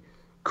pretty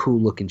cool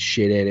looking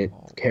shit in it.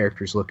 Oh, The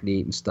characters look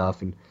neat and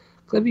stuff. And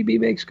Cliffy B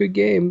makes good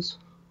games.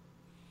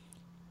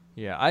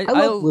 yeah. I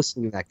love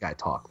listening to that guy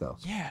talk, though.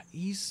 Yeah,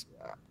 He's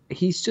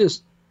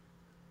just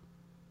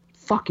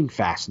fucking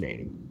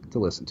fascinating to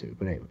listen to.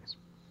 But anyways,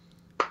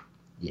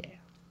 yeah,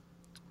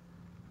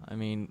 I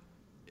mean,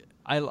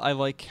 I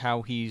like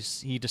how he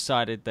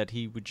decided that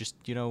he would just,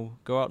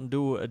 go out and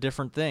do a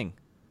different thing.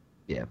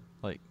 yeah,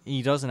 Like,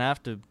 he doesn't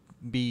have to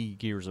be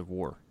Gears of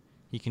War.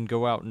 He can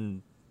go out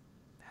and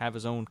have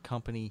his own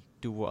company,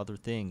 do other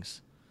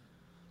things.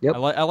 yep,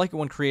 I like it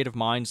when creative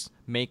minds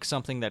make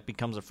something that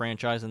becomes a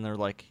franchise and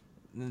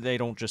they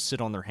don't just sit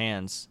on their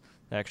hands.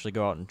 They actually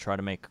go out and try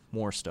to make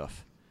more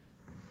stuff.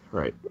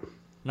 right.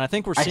 And I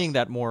think we're seeing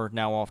that more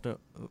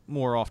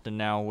often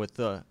now with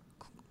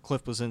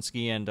Cliff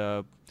Bleszinski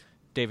and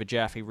David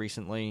Jaffe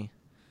recently.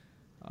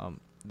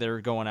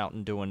 They're going out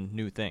and doing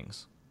new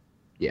things.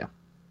 Yeah,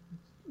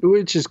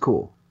 which is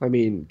cool. I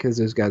mean, because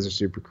those guys are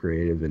super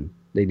creative and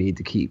they need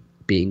to keep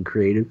being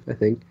creative. I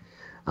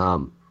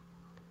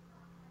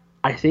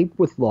think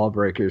with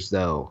Lawbreakers,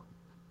 though,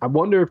 I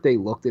wonder if they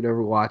looked at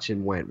Overwatch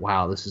and went,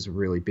 "Wow, this is a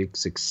really big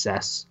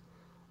success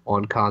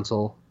on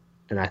console,"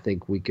 and I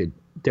think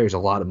there's a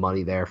lot of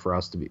money there for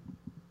us to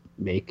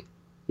make,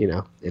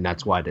 and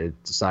that's why they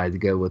decided to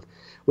go with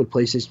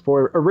PlayStation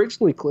 4.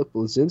 Originally, Cliff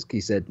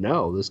Bleszinski said,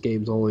 "No, this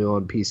game's only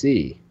on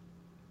PC."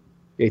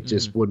 It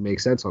just wouldn't make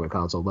sense on a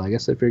console, but I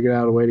guess they figured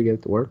out a way to get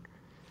it to work.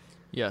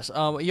 Yes.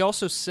 He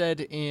also said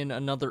in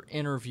another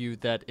interview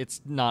that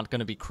it's not going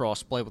to be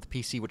cross-play with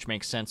PC, which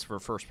makes sense for a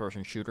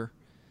first-person shooter.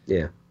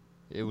 Yeah.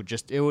 It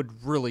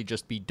would really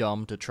just be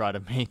dumb to try to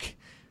make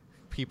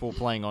people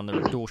playing on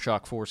their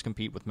DualShock 4s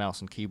compete with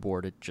mouse and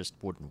keyboard. It just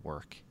wouldn't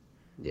work.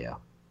 Yeah.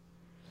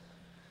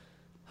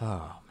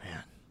 Oh,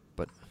 man.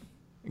 But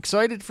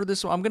excited for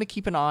this one. I'm going to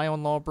keep an eye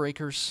on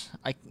Lawbreakers.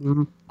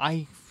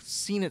 I've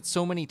seen it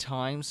so many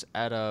times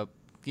at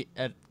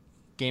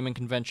gaming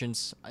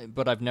conventions,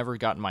 but I've never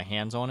gotten my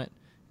hands on it.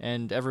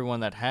 And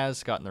everyone that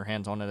has gotten their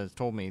hands on it has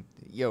told me,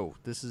 "Yo,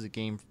 this is a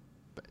game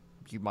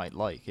you might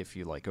like if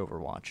you like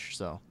Overwatch."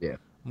 So Yeah.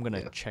 I'm going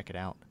to check it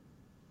out.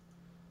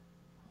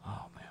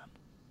 Oh,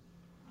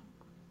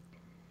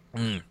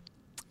 man.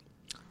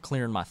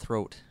 Clearing my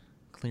throat.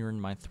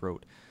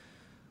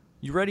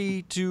 You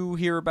ready to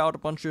hear about a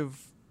bunch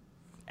of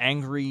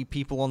angry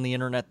people on the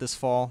internet this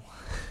fall?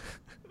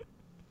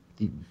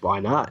 Why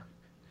not?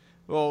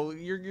 Well,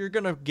 you're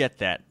gonna get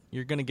that.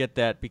 You're gonna get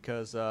that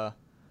because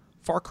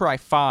Far Cry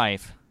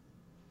 5.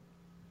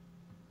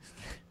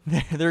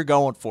 They're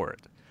going for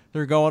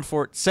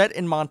it. Set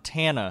in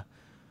Montana,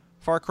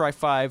 Far Cry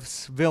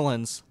 5's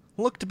villains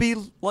look to be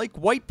like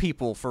white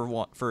people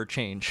for a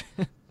change.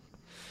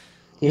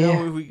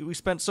 Yeah. We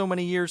spent so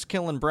many years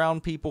killing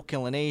brown people,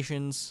 killing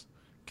Asians,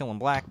 killing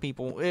black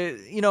people.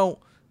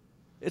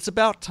 It's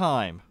about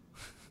time.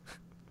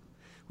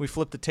 We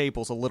flipped the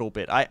tables a little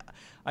bit.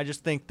 I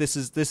just think this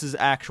is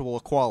actual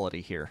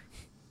equality here.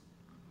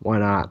 Why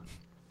not?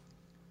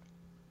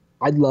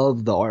 I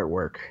love the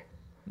artwork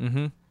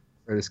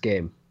for this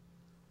game.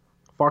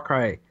 Far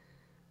Cry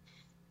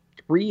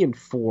 3 and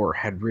 4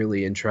 had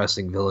really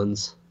interesting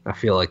villains. I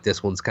feel like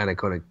this one's kind of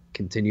going to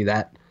continue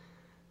that.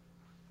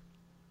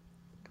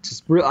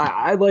 Just real,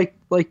 I like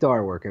the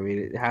artwork. I mean,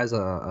 it has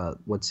a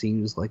what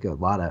seems like a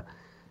lot of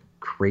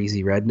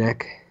crazy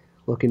redneck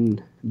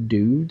looking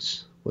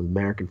dudes with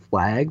American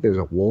flag. There's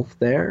a wolf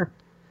there.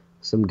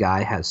 Some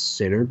guy has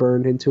Sinner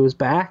burned into his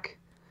back.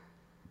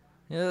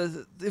 Yeah,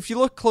 if you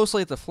look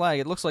closely at the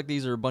flag, it looks like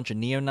these are a bunch of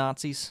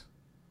neo-Nazis.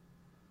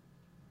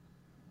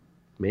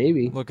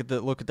 Maybe. Look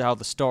at how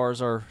the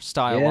stars are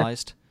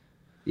stylized.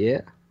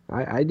 Yeah.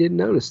 I didn't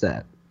notice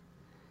that.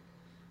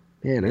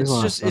 Man, there's a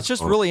lot of stuff it's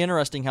just really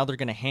interesting how they're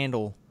going to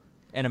handle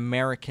an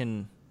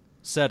American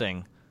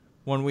setting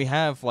when we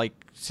have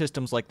like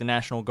systems like the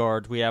National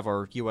Guard, we have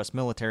our U.S.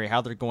 military,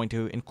 how they're going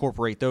to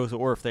incorporate those,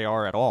 or if they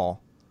are at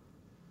all.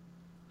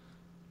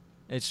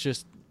 It's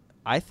just,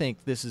 I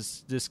think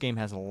this game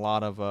has a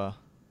lot of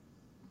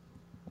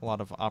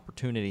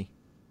opportunity.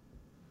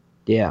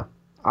 Yeah,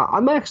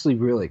 I'm actually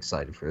really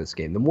excited for this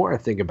game. The more I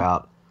think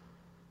about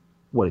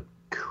what it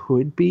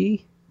could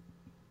be,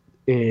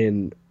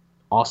 and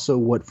also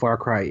what Far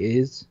Cry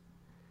is,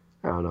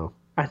 I don't know.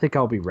 I think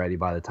I'll be ready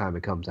by the time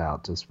it comes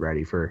out, just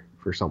ready for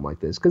something like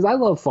this. Because I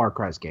love Far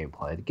Cry's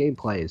gameplay. The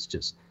gameplay is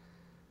just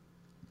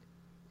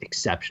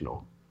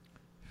exceptional.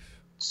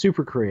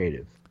 Super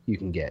creative you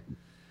can get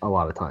a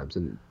lot of times,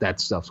 and that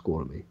stuff's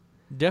cool to me.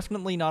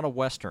 Definitely not a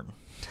Western.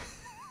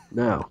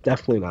 No,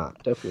 definitely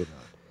not. Definitely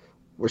not.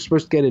 We're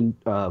supposed to get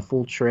a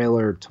full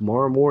trailer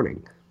tomorrow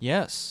morning.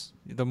 Yes.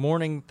 The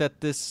morning that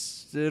the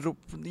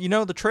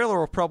trailer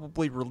will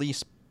probably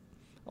release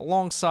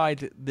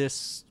alongside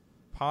this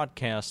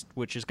podcast,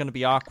 which is going to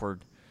be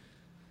awkward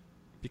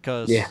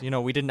because,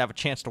 we didn't have a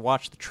chance to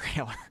watch the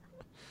trailer.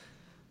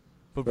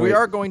 But we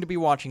are going to be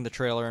watching the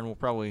trailer, and we'll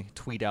probably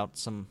tweet out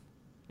some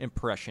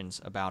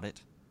impressions about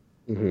it.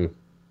 Mm-hmm.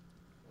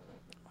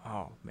 Oh,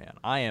 Oh man,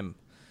 I'm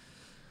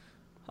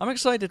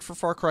excited for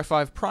Far Cry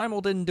 5. Primal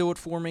didn't do it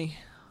for me,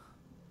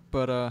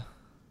 but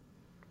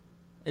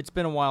it's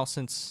been a while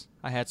since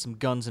I had some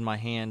guns in my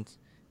hand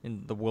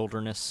in the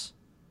wilderness.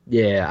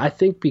 Yeah, I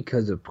think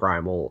because of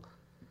Primal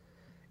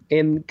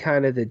and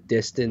kind of the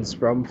distance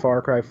from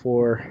Far Cry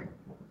 4,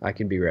 I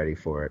can be ready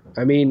for it.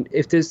 I mean,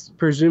 if this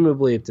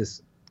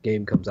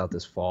game comes out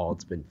this fall,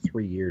 it's been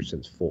 3 years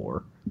since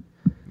 4.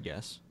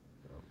 Yes.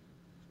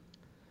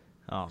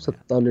 Oh There's a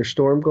man,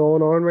 thunderstorm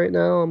going on right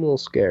now. I'm a little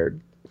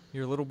scared.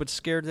 you're a little bit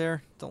scared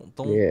there.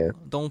 Yeah.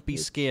 Don't be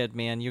scared,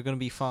 man. You're gonna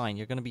be fine.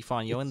 You're gonna be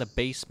fine. You're in the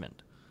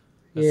basement.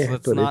 Yeah,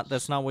 but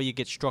That's not where you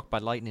get struck by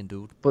lightning,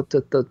 dude.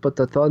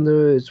 the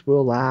thunder is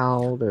real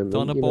loud and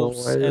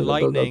Thunderbolts and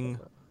lightning,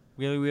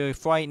 really really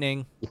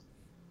frightening.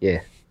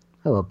 Yeah,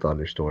 I love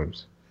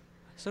thunderstorms.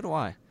 So do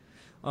I.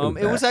 They're the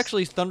It was best.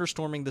 actually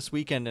thunderstorming this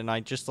weekend, and I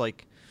just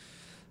like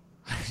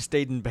I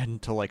stayed in bed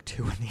until like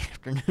 2 in the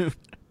afternoon.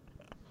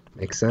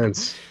 Makes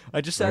sense.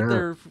 I just sat Yeah.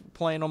 there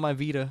playing on my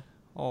Vita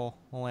all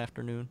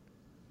afternoon.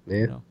 Yeah.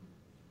 You know,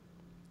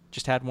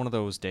 just had one of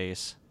those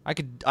days. I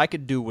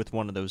could do with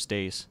one of those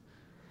days.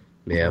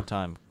 Yeah.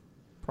 Sometime.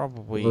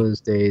 Probably.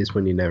 Those days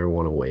when you never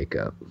want to wake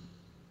up.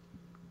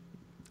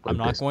 I'm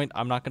Like this.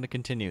 not going to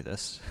continue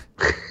this.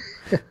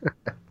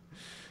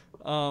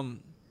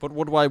 But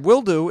what I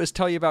will do is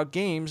tell you about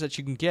games that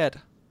you can get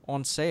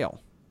on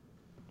sale.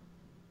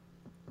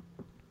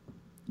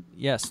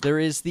 Yes, there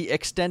is the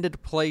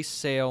extended play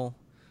sale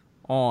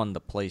on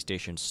the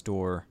PlayStation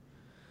Store.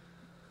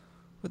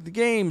 With the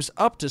games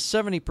up to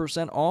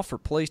 70% off for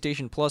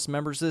PlayStation Plus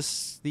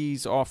members,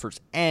 these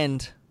offers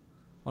end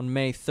on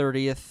May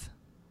 30th.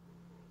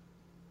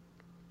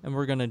 And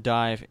we're going to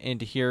dive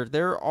into here.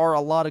 There are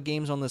a lot of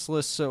games on this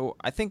list, so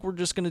I think we're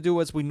just going to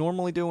do as we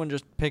normally do and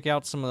just pick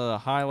out some of the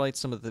highlights,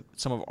 some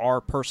of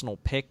our personal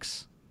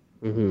picks.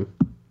 Mm-hmm.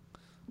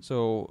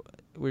 So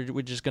we're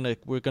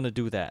gonna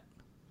do that.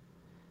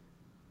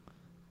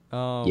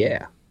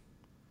 Yeah.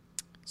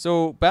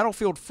 So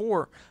Battlefield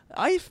 4,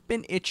 I've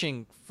been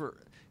itching for.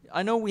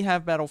 I know we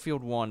have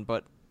Battlefield 1,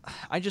 but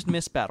I just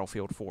miss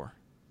Battlefield 4.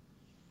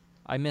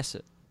 I miss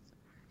it.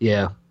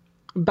 Yeah.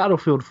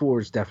 Battlefield 4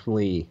 is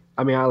definitely...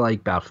 I mean, I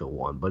like Battlefield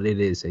 1, but it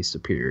is a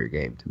superior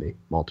game to me,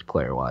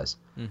 multiplayer-wise.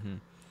 Mm-hmm.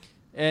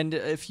 And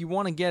if you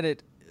want to get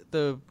it,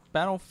 the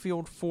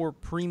Battlefield 4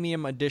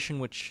 Premium Edition,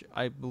 which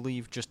I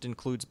believe just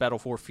includes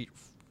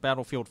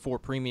Battlefield 4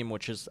 Premium,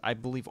 which is, I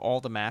believe,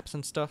 all the maps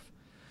and stuff.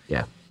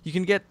 Yeah. You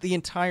can get the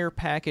entire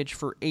package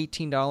for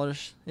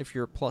 $18 if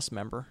you're a Plus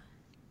member.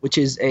 Which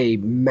is a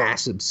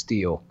massive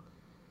steal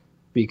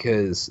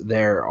because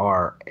there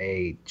are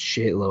a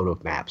shitload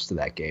of maps to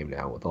that game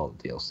now with all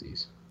the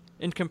DLCs.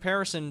 In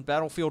comparison,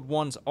 Battlefield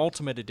 1's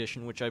Ultimate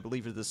Edition, which I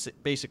believe is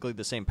basically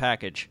the same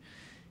package,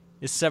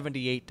 is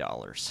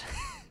 $78.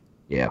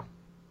 Yeah.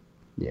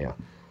 Yeah.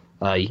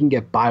 You can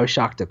get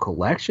BioShock the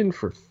Collection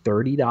for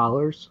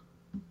 $30,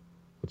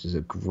 which is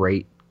a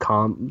great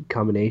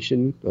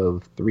combination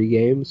of 3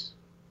 games.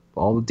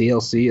 All the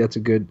DLC, that's a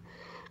good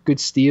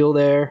steal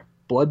there.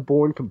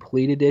 Bloodborne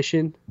Complete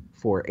Edition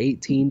for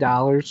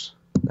 $18.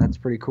 That's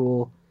pretty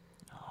cool.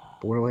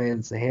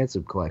 Borderlands The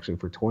Handsome Collection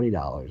for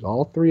 $20.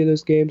 All 3 of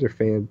those games are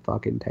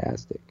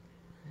fan-fucking-tastic.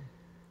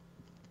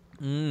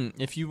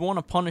 If you want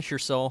to punish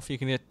yourself, you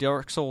can get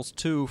Dark Souls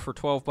 2 for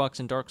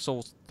 $12 and Dark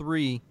Souls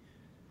 3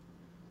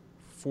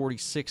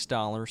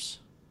 $46.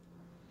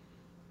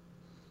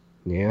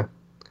 Yeah.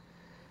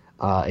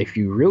 If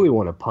you really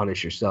want to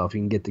punish yourself,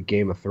 you can get the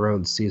Game of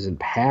Thrones Season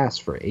Pass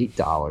for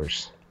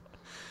 $8.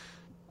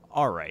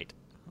 All right.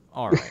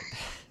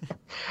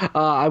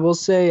 I will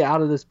say,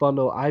 out of this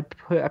bundle, I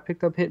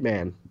picked up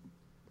Hitman.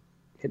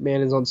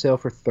 Hitman is on sale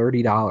for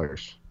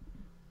 $30,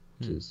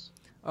 which is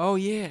Oh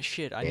yeah,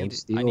 shit! I need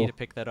to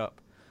pick that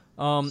up.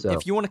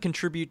 If you want to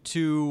contribute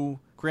to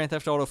Grand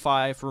Theft Auto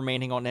 5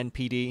 remaining on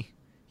NPD,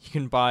 you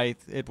can buy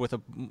it with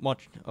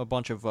a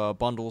bunch of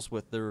bundles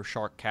with their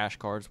Shark Cash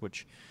cards,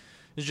 which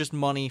is just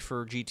money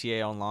for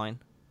GTA Online.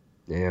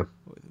 Yeah.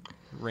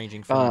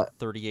 Ranging from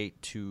 $38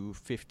 to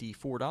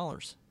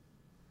 $54.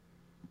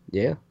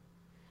 Yeah.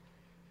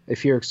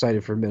 If you're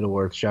excited for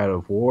Middle-earth Shadow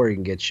of War, you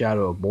can get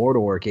Shadow of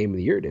Mordor Game of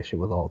the Year Edition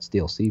with all its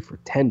DLC for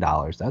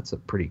 $10. That's a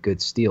pretty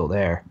good steal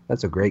there.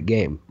 That's a great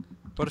game.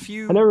 But if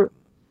you... I never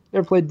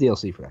played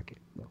DLC for that game.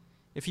 No.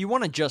 If you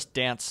want to Just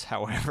Dance,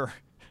 however,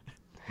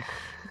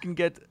 you can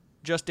get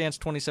Just Dance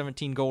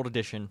 2017 Gold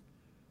Edition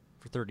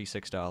for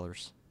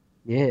 $36.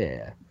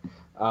 Yeah.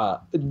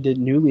 The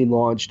newly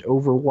launched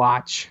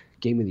Overwatch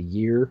Game of the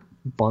Year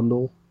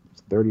bundle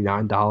is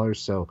 $39.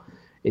 So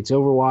it's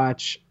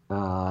Overwatch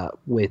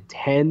with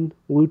 10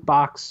 loot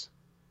box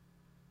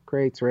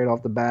crates right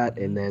off the bat,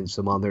 and then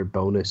some other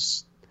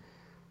bonus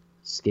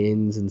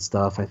skins and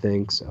stuff, I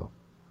think. So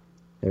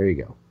there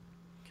you go.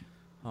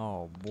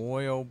 Oh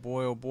boy, oh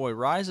boy, oh boy.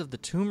 Rise of the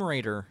Tomb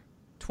Raider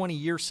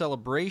 20-year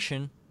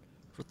celebration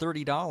for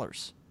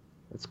 $30.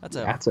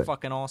 That's a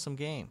fucking awesome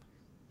game.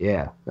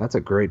 Yeah, that's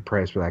a great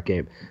price for that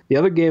game. The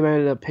other game I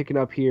ended up picking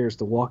up here is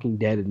The Walking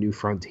Dead: A New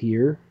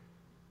Frontier.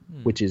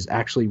 which is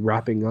actually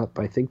wrapping up.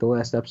 I think the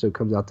last episode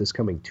comes out this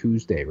coming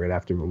Tuesday, right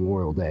after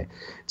Memorial Day.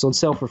 It's on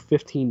sale for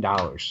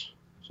 $15,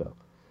 so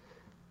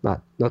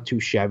not too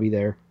shabby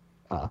there.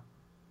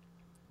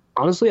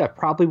 Honestly, I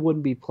probably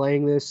wouldn't be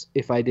playing this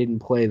if I didn't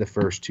play the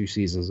first 2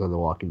 seasons of The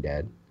Walking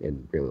Dead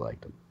and really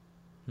liked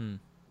them.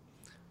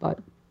 But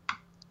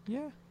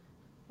yeah.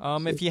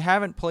 If you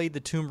haven't played the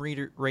Tomb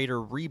Raider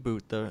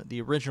reboot,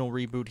 the original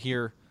reboot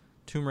here,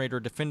 Tomb Raider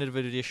Definitive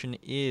Edition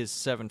is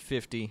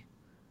 $7.50.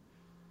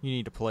 You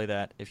need to play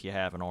that if you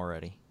haven't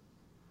already.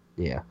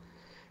 Yeah.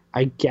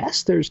 I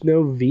guess there's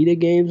no Vita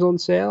games on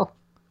sale.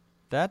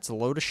 That's a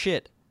load of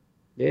shit.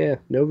 Yeah,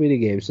 no Vita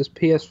games. Just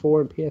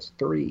PS4 and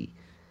PS3.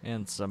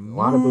 And some a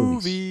lot of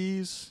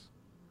movies.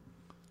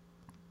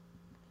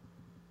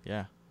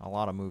 Yeah, a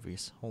lot of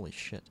movies. Holy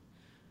shit.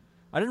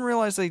 I didn't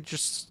realize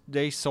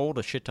they sold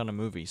a shit ton of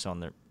movies on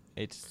their...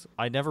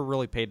 I never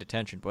really paid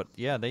attention, but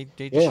yeah, they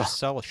just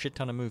sell a shit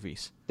ton of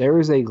movies. There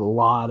is a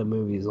lot of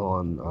movies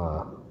on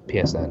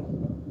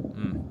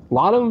PSN. A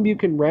lot of them you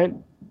can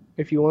rent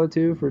if you wanted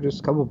to for just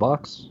a couple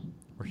bucks.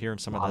 We're hearing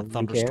some of that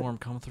thunderstorm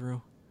come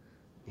through.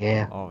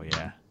 Yeah. Oh,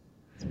 yeah.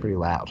 It's pretty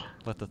loud.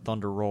 Let the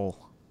thunder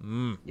roll.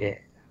 Yeah.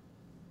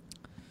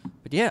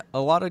 But yeah,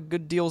 a lot of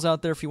good deals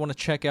out there. If you want to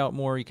check out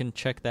more, you can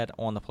check that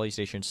on the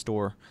PlayStation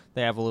Store.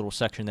 They have a little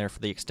section there for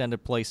the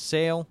extended play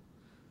sale.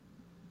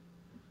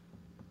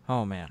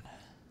 Oh, man.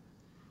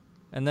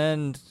 And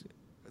then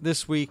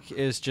this week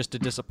is just a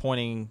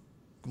disappointing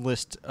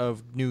list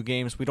of new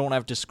games. We don't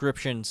have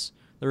descriptions.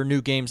 There are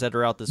new games that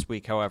are out this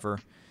week, however.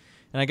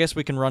 And I guess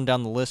we can run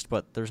down the list,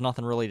 but there's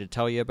nothing really to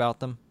tell you about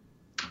them.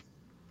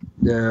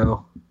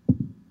 No.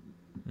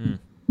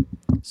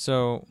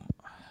 So...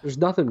 There's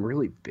nothing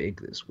really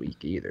big this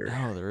week either.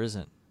 No, there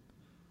isn't.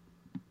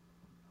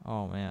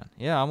 Oh, man.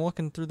 Yeah, I'm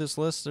looking through this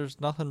list.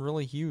 There's nothing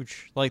really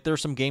huge. Like, there's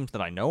some games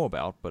that I know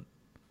about, but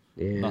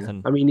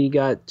nothing. I mean, you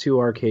got 2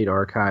 Arcade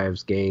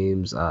Archives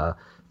games.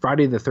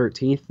 Friday the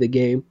 13th, the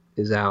game,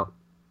 is out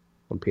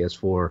on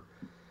PS4.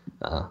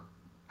 I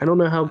don't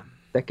know how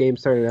that game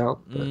started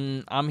out.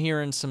 I'm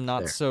hearing some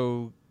not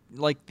so...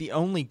 Like, the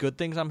only good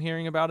things I'm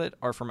hearing about it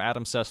are from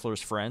Adam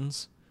Sessler's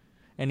friends.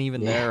 And even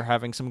they're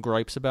having some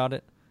gripes about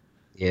it.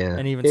 Yeah,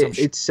 and even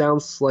it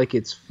sounds like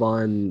it's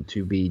fun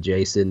to be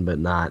Jason, but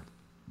not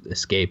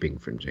escaping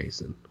from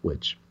Jason,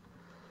 which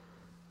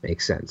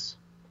makes sense.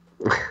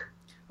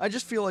 I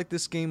just feel like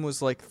this game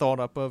was like thought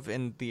up of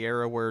in the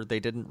era where they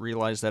didn't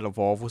realize that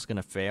Evolve was going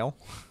to fail.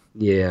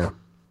 Yeah.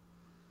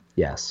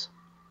 Yes.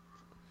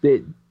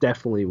 It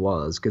definitely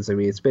was, because, I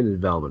mean, it's been in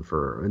development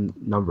for a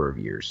number of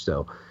years.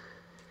 So,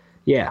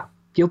 yeah.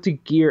 Guilty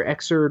Gear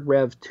Xrd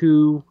Rev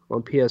 2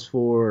 on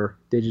PS4,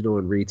 digital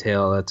and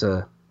retail. That's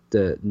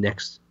the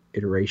next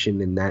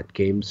iteration in that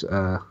game's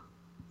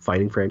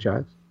fighting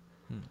franchise.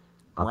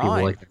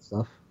 People like that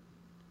stuff.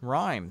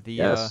 Rime,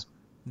 the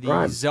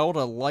Rime.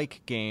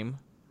 Zelda-like game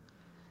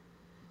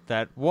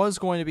that was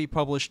going to be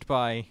published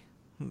by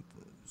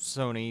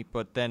Sony,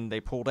 but then they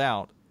pulled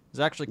out, is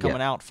actually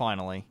coming out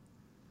finally.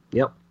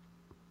 Yep.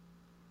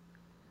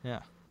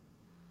 Yeah.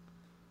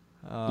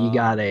 You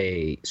got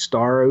a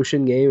Star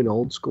Ocean game, an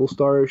old school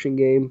Star Ocean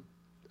game.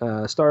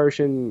 Star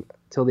Ocean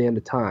Till the End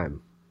of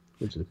Time,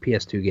 which is a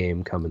PS2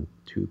 game coming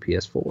to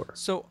PS4.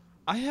 So,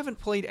 I haven't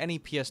played any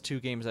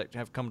PS2 games that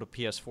have come to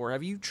PS4.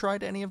 Have you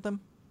tried any of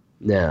them?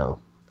 No.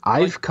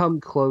 I've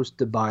come close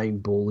to buying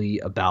Bully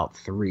about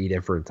 3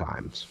 different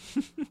times.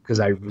 Because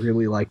I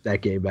really liked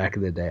that game back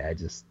in the day. I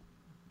just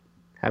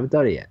haven't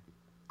done it yet.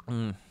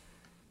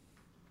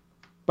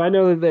 But I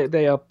know that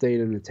they update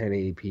them to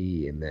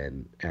 1080p and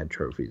then add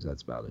trophies.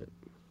 That's about it.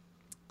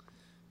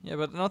 Yeah,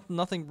 but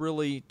nothing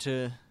really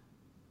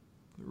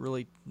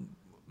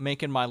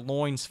making my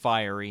loins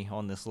fiery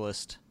on this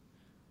list.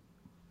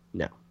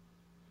 No.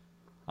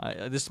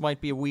 This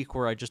might be a week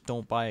where I just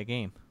don't buy a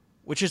game,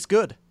 which is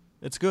good.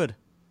 It's good.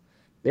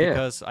 Yeah.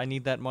 Because I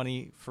need that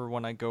money for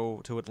when I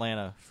go to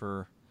Atlanta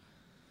for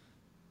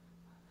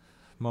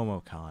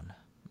MomoCon.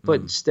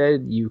 But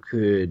instead, you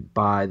could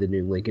buy the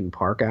new Linkin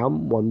Park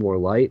album, One More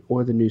Light,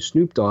 or the new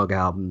Snoop Dogg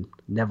album,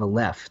 Never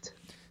Left.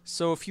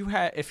 So if you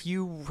had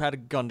a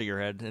gun to your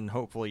head, and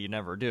hopefully you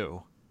never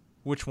do,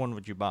 which one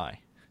would you buy?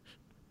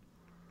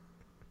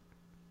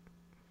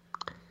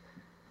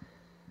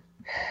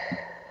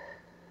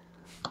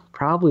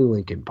 Probably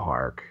Linkin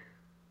Park.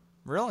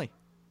 Really?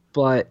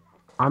 But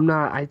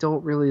I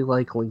don't really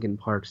like Linkin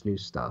Park's new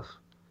stuff.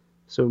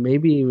 So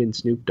maybe even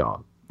Snoop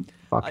Dogg.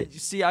 Fuck it.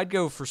 See, I'd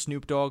go for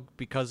Snoop Dogg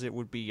because it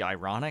would be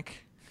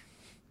ironic.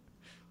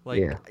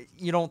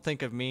 You don't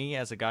think of me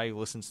as a guy who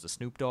listens to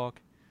Snoop Dogg.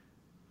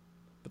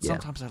 But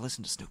sometimes I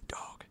listen to Snoop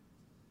Dogg.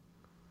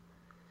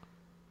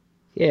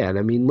 Yeah, and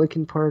I mean,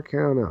 Linkin Park, I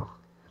don't know.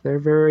 They're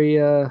very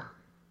up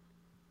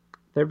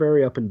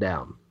and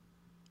down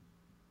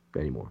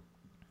anymore.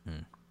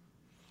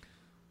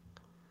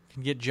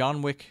 Can get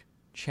John Wick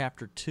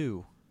Chapter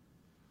 2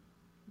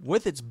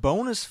 with its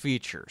bonus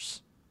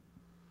features.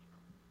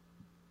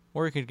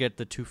 Or you could get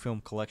the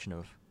 2-film collection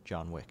of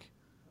John Wick.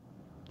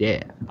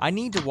 Yeah. I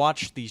need to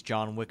watch these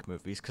John Wick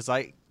movies because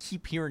I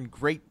keep hearing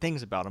great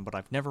things about them, but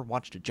I've never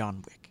watched a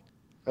John Wick.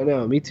 I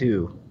know, me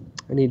too.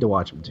 I need to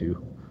watch them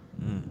too.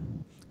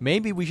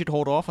 Maybe we should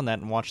hold off on that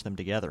and watch them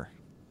together.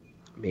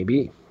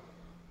 Maybe.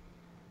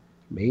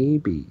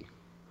 Maybe.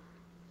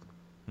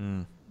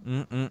 Man,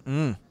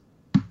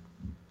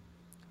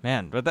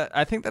 but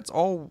I think that's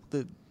all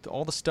the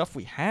stuff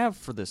we have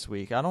for this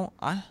week. I don't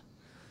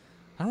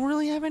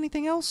really have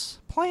anything else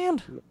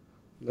planned.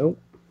 Nope,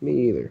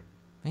 me either.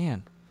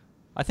 Man,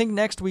 I think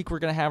next week we're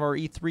going to have our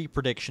E3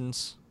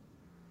 predictions.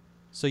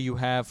 So you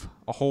have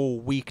a whole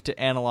week to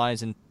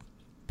analyze and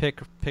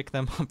pick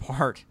them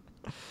apart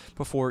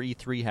before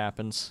E3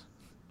 happens.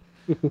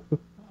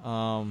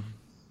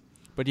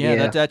 But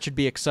yeah, that should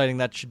be exciting.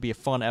 That should be a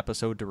fun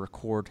episode to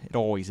record. It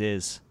always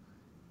is.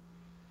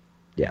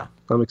 Yeah,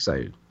 I'm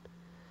excited.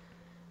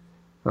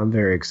 I'm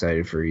very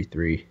excited for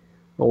E3.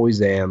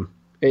 Always am.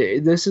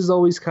 This is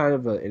always kind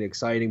of an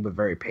exciting but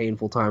very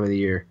painful time of the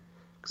year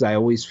because I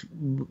always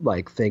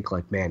think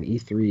man,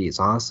 E3 is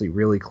honestly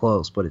really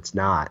close, but it's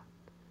not.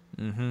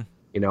 Mm-hmm.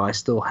 I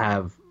still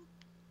have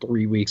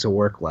 3 weeks of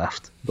work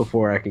left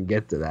before I can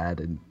get to that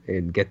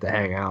and get to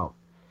hang out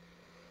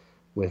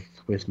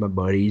with my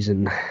buddies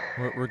and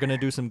we're gonna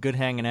do some good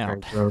hanging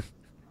out.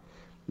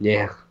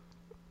 Yeah,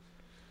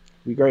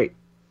 be great.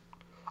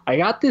 I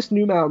got this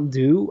new Mountain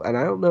Dew, and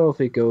I don't know if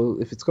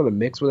it's going to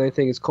mix with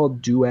anything. It's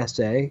called Dew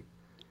SA.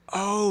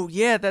 Oh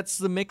yeah, that's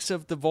the mix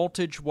of the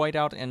Voltage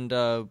Whiteout and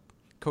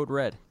Code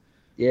Red.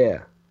 Yeah,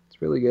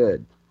 it's really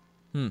good.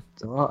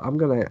 So I'm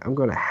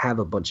gonna have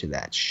a bunch of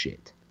that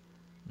shit.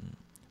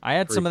 I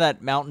had some of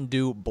that Mountain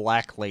Dew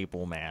Black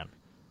Label, man.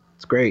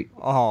 It's great.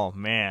 Oh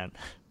man,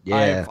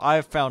 Yeah,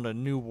 I've found a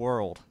new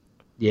world.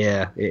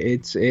 Yeah,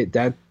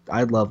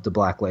 I love the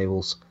black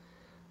labels.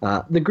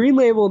 The green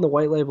label and the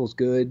white label is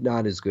good,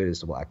 not as good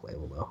as the black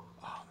label though.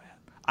 Oh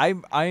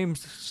man,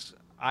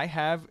 I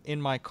have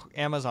in my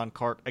Amazon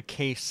cart a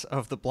case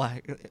of the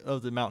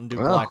Mountain Dew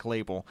Black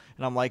Label,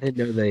 and I'm like, I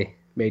didn't know they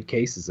made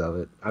cases of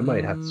it. I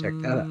might have to check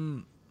that out.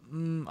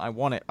 I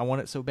want it. I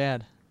want it so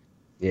bad.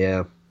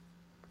 Yeah.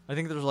 I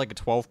think there's like a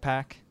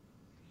 12-pack.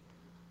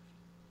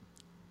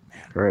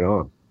 Man. Right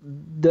on.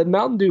 The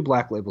Mountain Dew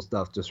Black Label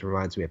stuff just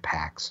reminds me of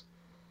PAX.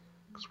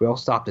 Because we all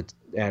stopped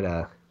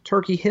at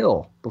Turkey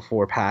Hill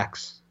before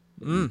PAX.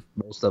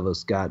 Most of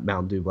us got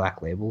Mountain Dew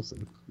Black Labels,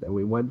 and then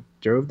we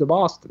drove to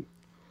Boston.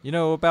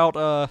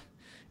 About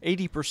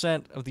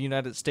 80% of the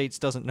United States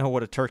doesn't know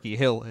what a Turkey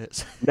Hill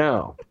is.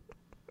 No.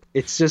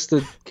 It's just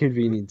a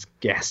convenience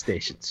gas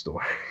station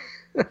store.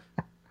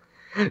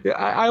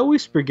 I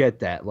always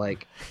forget that.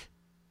 Like,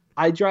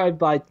 I drive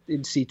by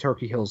and see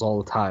Turkey Hills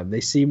all the time.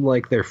 They seem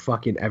like they're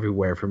fucking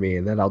everywhere for me,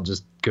 and then I'll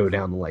just go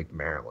down to, like,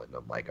 Maryland.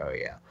 I'm like, oh,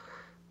 yeah.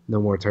 No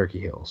more Turkey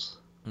Hills.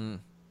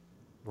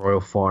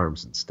 Royal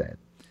Farms instead.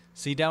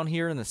 See, down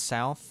here in the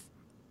South,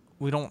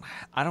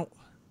 I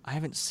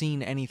haven't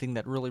seen anything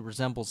that really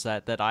resembles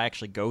that I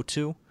actually go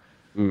to.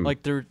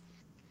 Like,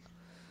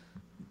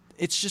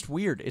 it's just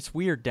weird. It's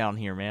weird down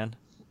here, man.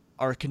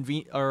 Our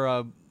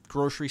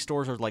grocery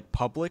stores are like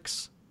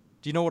Publix.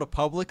 Do you know what a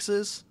Publix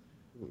is?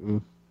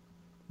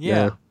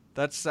 Yeah,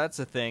 that's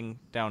a thing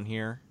down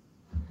here.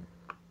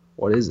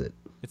 What is it?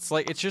 It's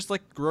just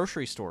like a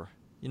grocery store.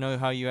 You know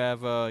how you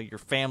have your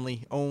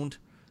family owned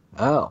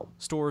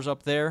stores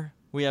up there?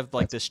 We have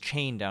like this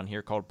chain down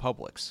here called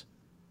Publix.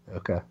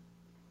 Okay.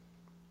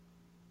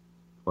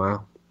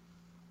 Wow.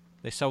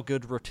 They sell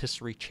good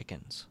rotisserie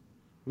chickens.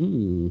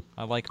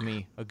 I like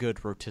me a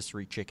good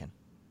rotisserie chicken.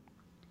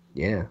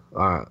 Yeah.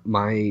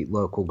 My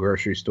local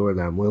grocery store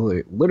that I'm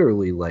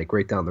literally like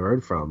right down the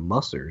road from,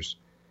 Musters,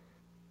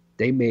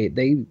 I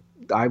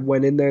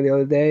went in there the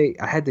other day.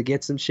 I had to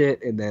get some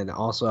shit, and then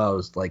also I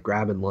was like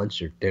grabbing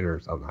lunch or dinner or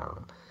something. I don't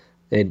know.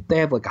 And they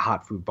have like a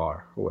hot food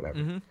bar or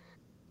whatever.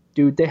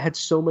 Dude, they had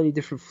so many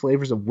different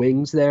flavors of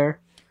wings there.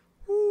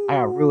 I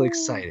got really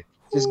excited.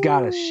 Just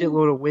got a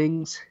shitload of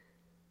wings.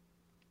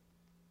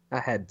 I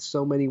had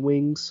so many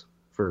wings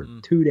for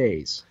 2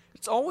 days.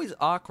 It's always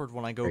awkward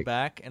when I go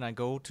back and I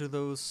go to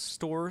those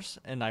stores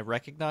and I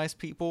recognize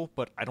people,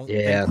 but I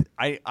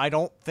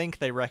don't think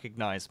they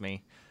recognize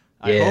me.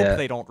 I hope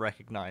they don't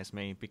recognize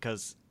me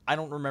because I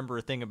don't remember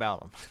a thing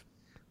about them.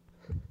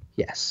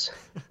 Yes.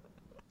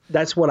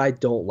 That's what I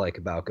don't like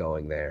about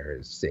going there,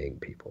 is seeing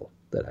people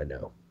that I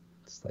know.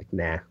 It's like,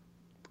 nah,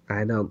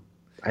 I don't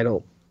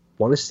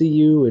want to see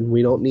you, and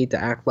we don't need to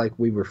act like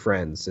we were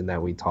friends and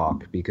that we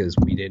talk, because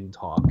we didn't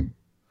talk.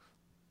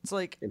 It's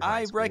like,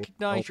 I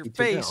recognize your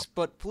face,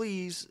 but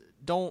please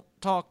don't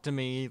talk to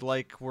me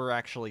like we're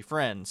actually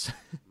friends.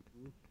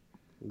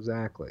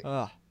 Exactly.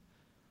 Because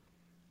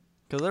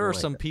there are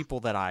some people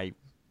that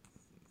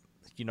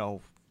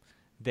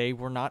they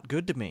were not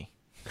good to me.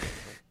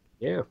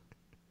 Yeah.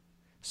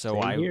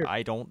 So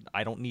I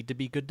don't need to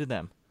be good to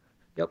them.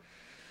 Yep.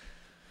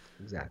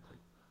 Exactly.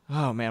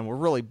 Oh man, we're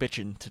really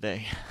bitching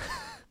today.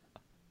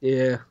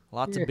 Yeah.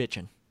 Lots of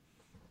bitching.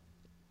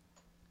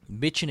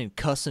 Bitching and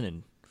cussing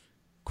and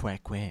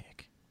quack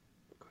quack.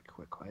 Quack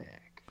quack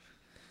quack.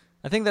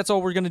 I think that's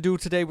all we're going to do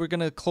today. We're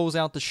going to close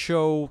out the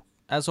show.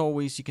 As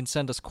always, you can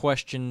send us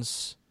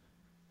questions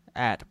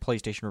at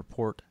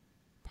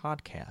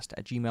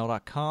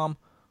PlayStationReportPodcast@gmail.com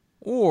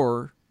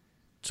or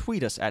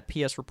tweet us at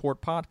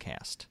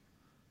PSReportPodcast.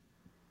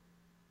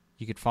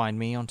 You can find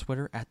me on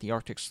Twitter at the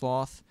Arctic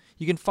Sloth.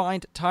 You can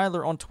find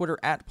Tyler on Twitter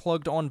at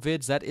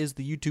PluggedOnVids. That is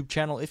the YouTube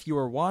channel. If you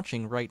are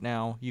watching right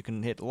now, you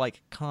can hit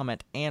like,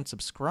 comment, and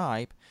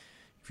subscribe.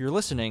 If you're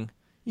listening,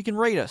 you can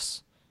rate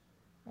us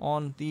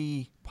on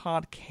the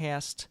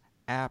podcast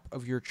app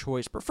of your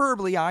choice,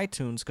 preferably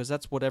iTunes, because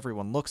that's what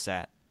everyone looks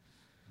at.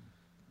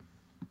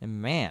 And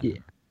man,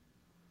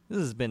 This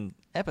has been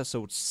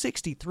episode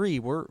 63.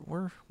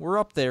 We're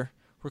up there.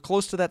 We're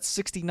close to that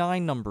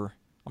 69 number.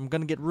 I'm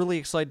gonna get really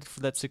excited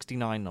for that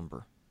 69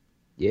 number.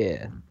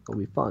 Yeah, it'll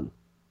be fun.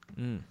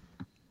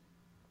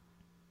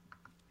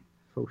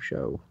 Faux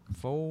show.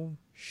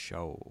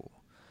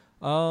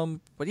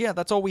 But yeah,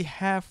 that's all we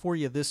have for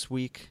you this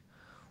week.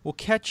 We'll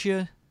catch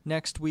you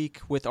next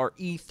week with our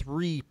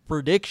E3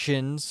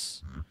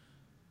 predictions.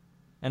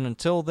 And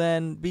until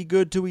then, be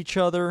good to each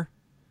other.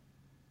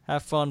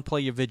 Have fun,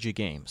 play your video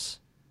games.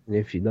 And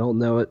if you don't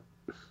know it,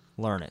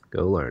 learn it.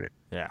 go learn it.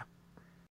 Yeah.